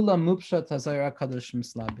 B'kula mupshat hazayra kadosh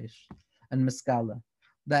mislabish and miskala,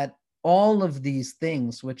 that all of these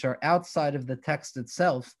things which are outside of the text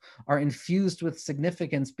itself are infused with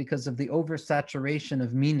significance because of the oversaturation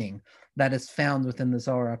of meaning that is found within the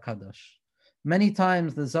Zohar HaKadosh. Many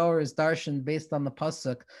times the Zohar is darshan based on the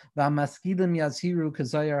pasuk, V'amaskilim yazhiru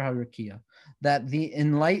k'zoyar harikia, that the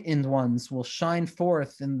enlightened ones will shine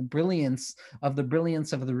forth in the brilliance of the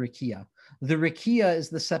Rikia. The Rikia is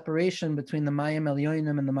the separation between the Mayim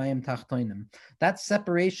Elyonim and the Mayim Tachtonim. That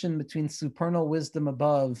separation between supernal wisdom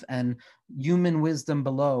above and human wisdom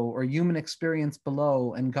below, or human experience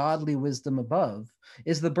below and godly wisdom above,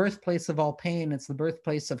 is the birthplace of all pain. It's the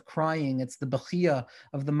birthplace of crying. It's the Bechia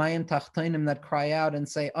of the Mayim Tachtonim that cry out and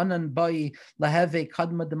say, Anan bai laheve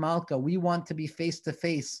kadma demalka. We want to be face to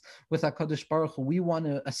face with HaKadosh Baruch Hu. We want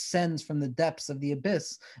to ascend from the depths of the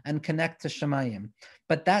abyss and connect to Shemayim.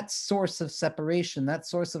 But that source of separation, that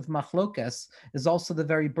source of machlokes, is also the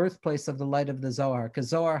very birthplace of the light of the Zohar,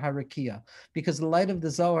 Zohar Harikia, because the light of the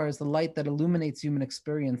Zohar is the light that illuminates human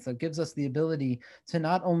experience, that gives us the ability to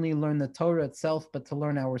not only learn the Torah itself, but to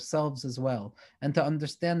learn ourselves as well, and to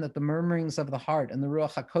understand that the murmurings of the heart and the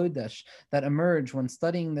Ruach HaKodesh that emerge when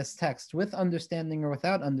studying this text, with understanding or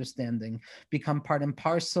without understanding, become part and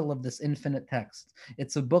parcel of this infinite text.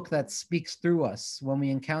 It's a book that speaks through us when we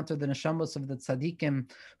encounter the neshamos of the tzaddikim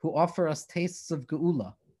who offer us tastes of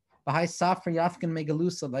Geula. B'hai Safra Yafkin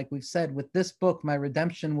Megalusa, like we've said, with this book, my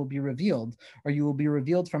redemption will be revealed, or you will be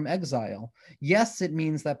revealed from exile. Yes, it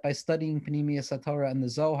means that by studying Pnimiyas HaTorah and the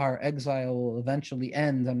Zohar, exile will eventually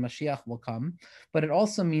end and Mashiach will come. But it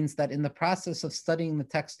also means that in the process of studying the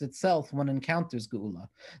text itself, one encounters Geula.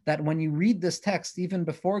 That when you read this text, even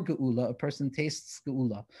before Geula, a person tastes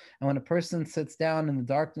Geula. And when a person sits down in the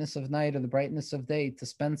darkness of night or the brightness of day to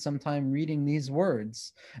spend some time reading these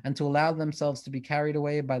words and to allow themselves to be carried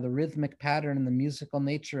away by the rhythmic pattern and the musical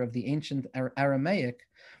nature of the ancient Aramaic,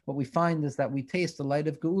 what we find is that we taste the light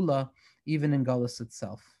of Geula even in Galus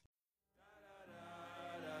itself.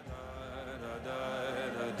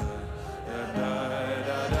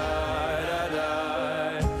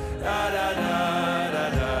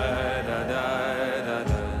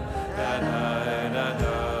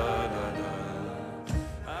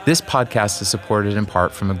 This podcast is supported in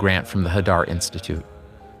part from a grant from the Hadar Institute.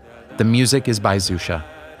 The music is by Zusha.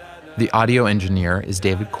 The audio engineer is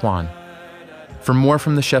David Kwan. For more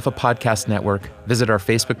from the Shefa Podcast Network, visit our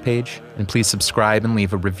Facebook page and please subscribe and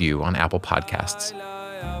leave a review on Apple Podcasts.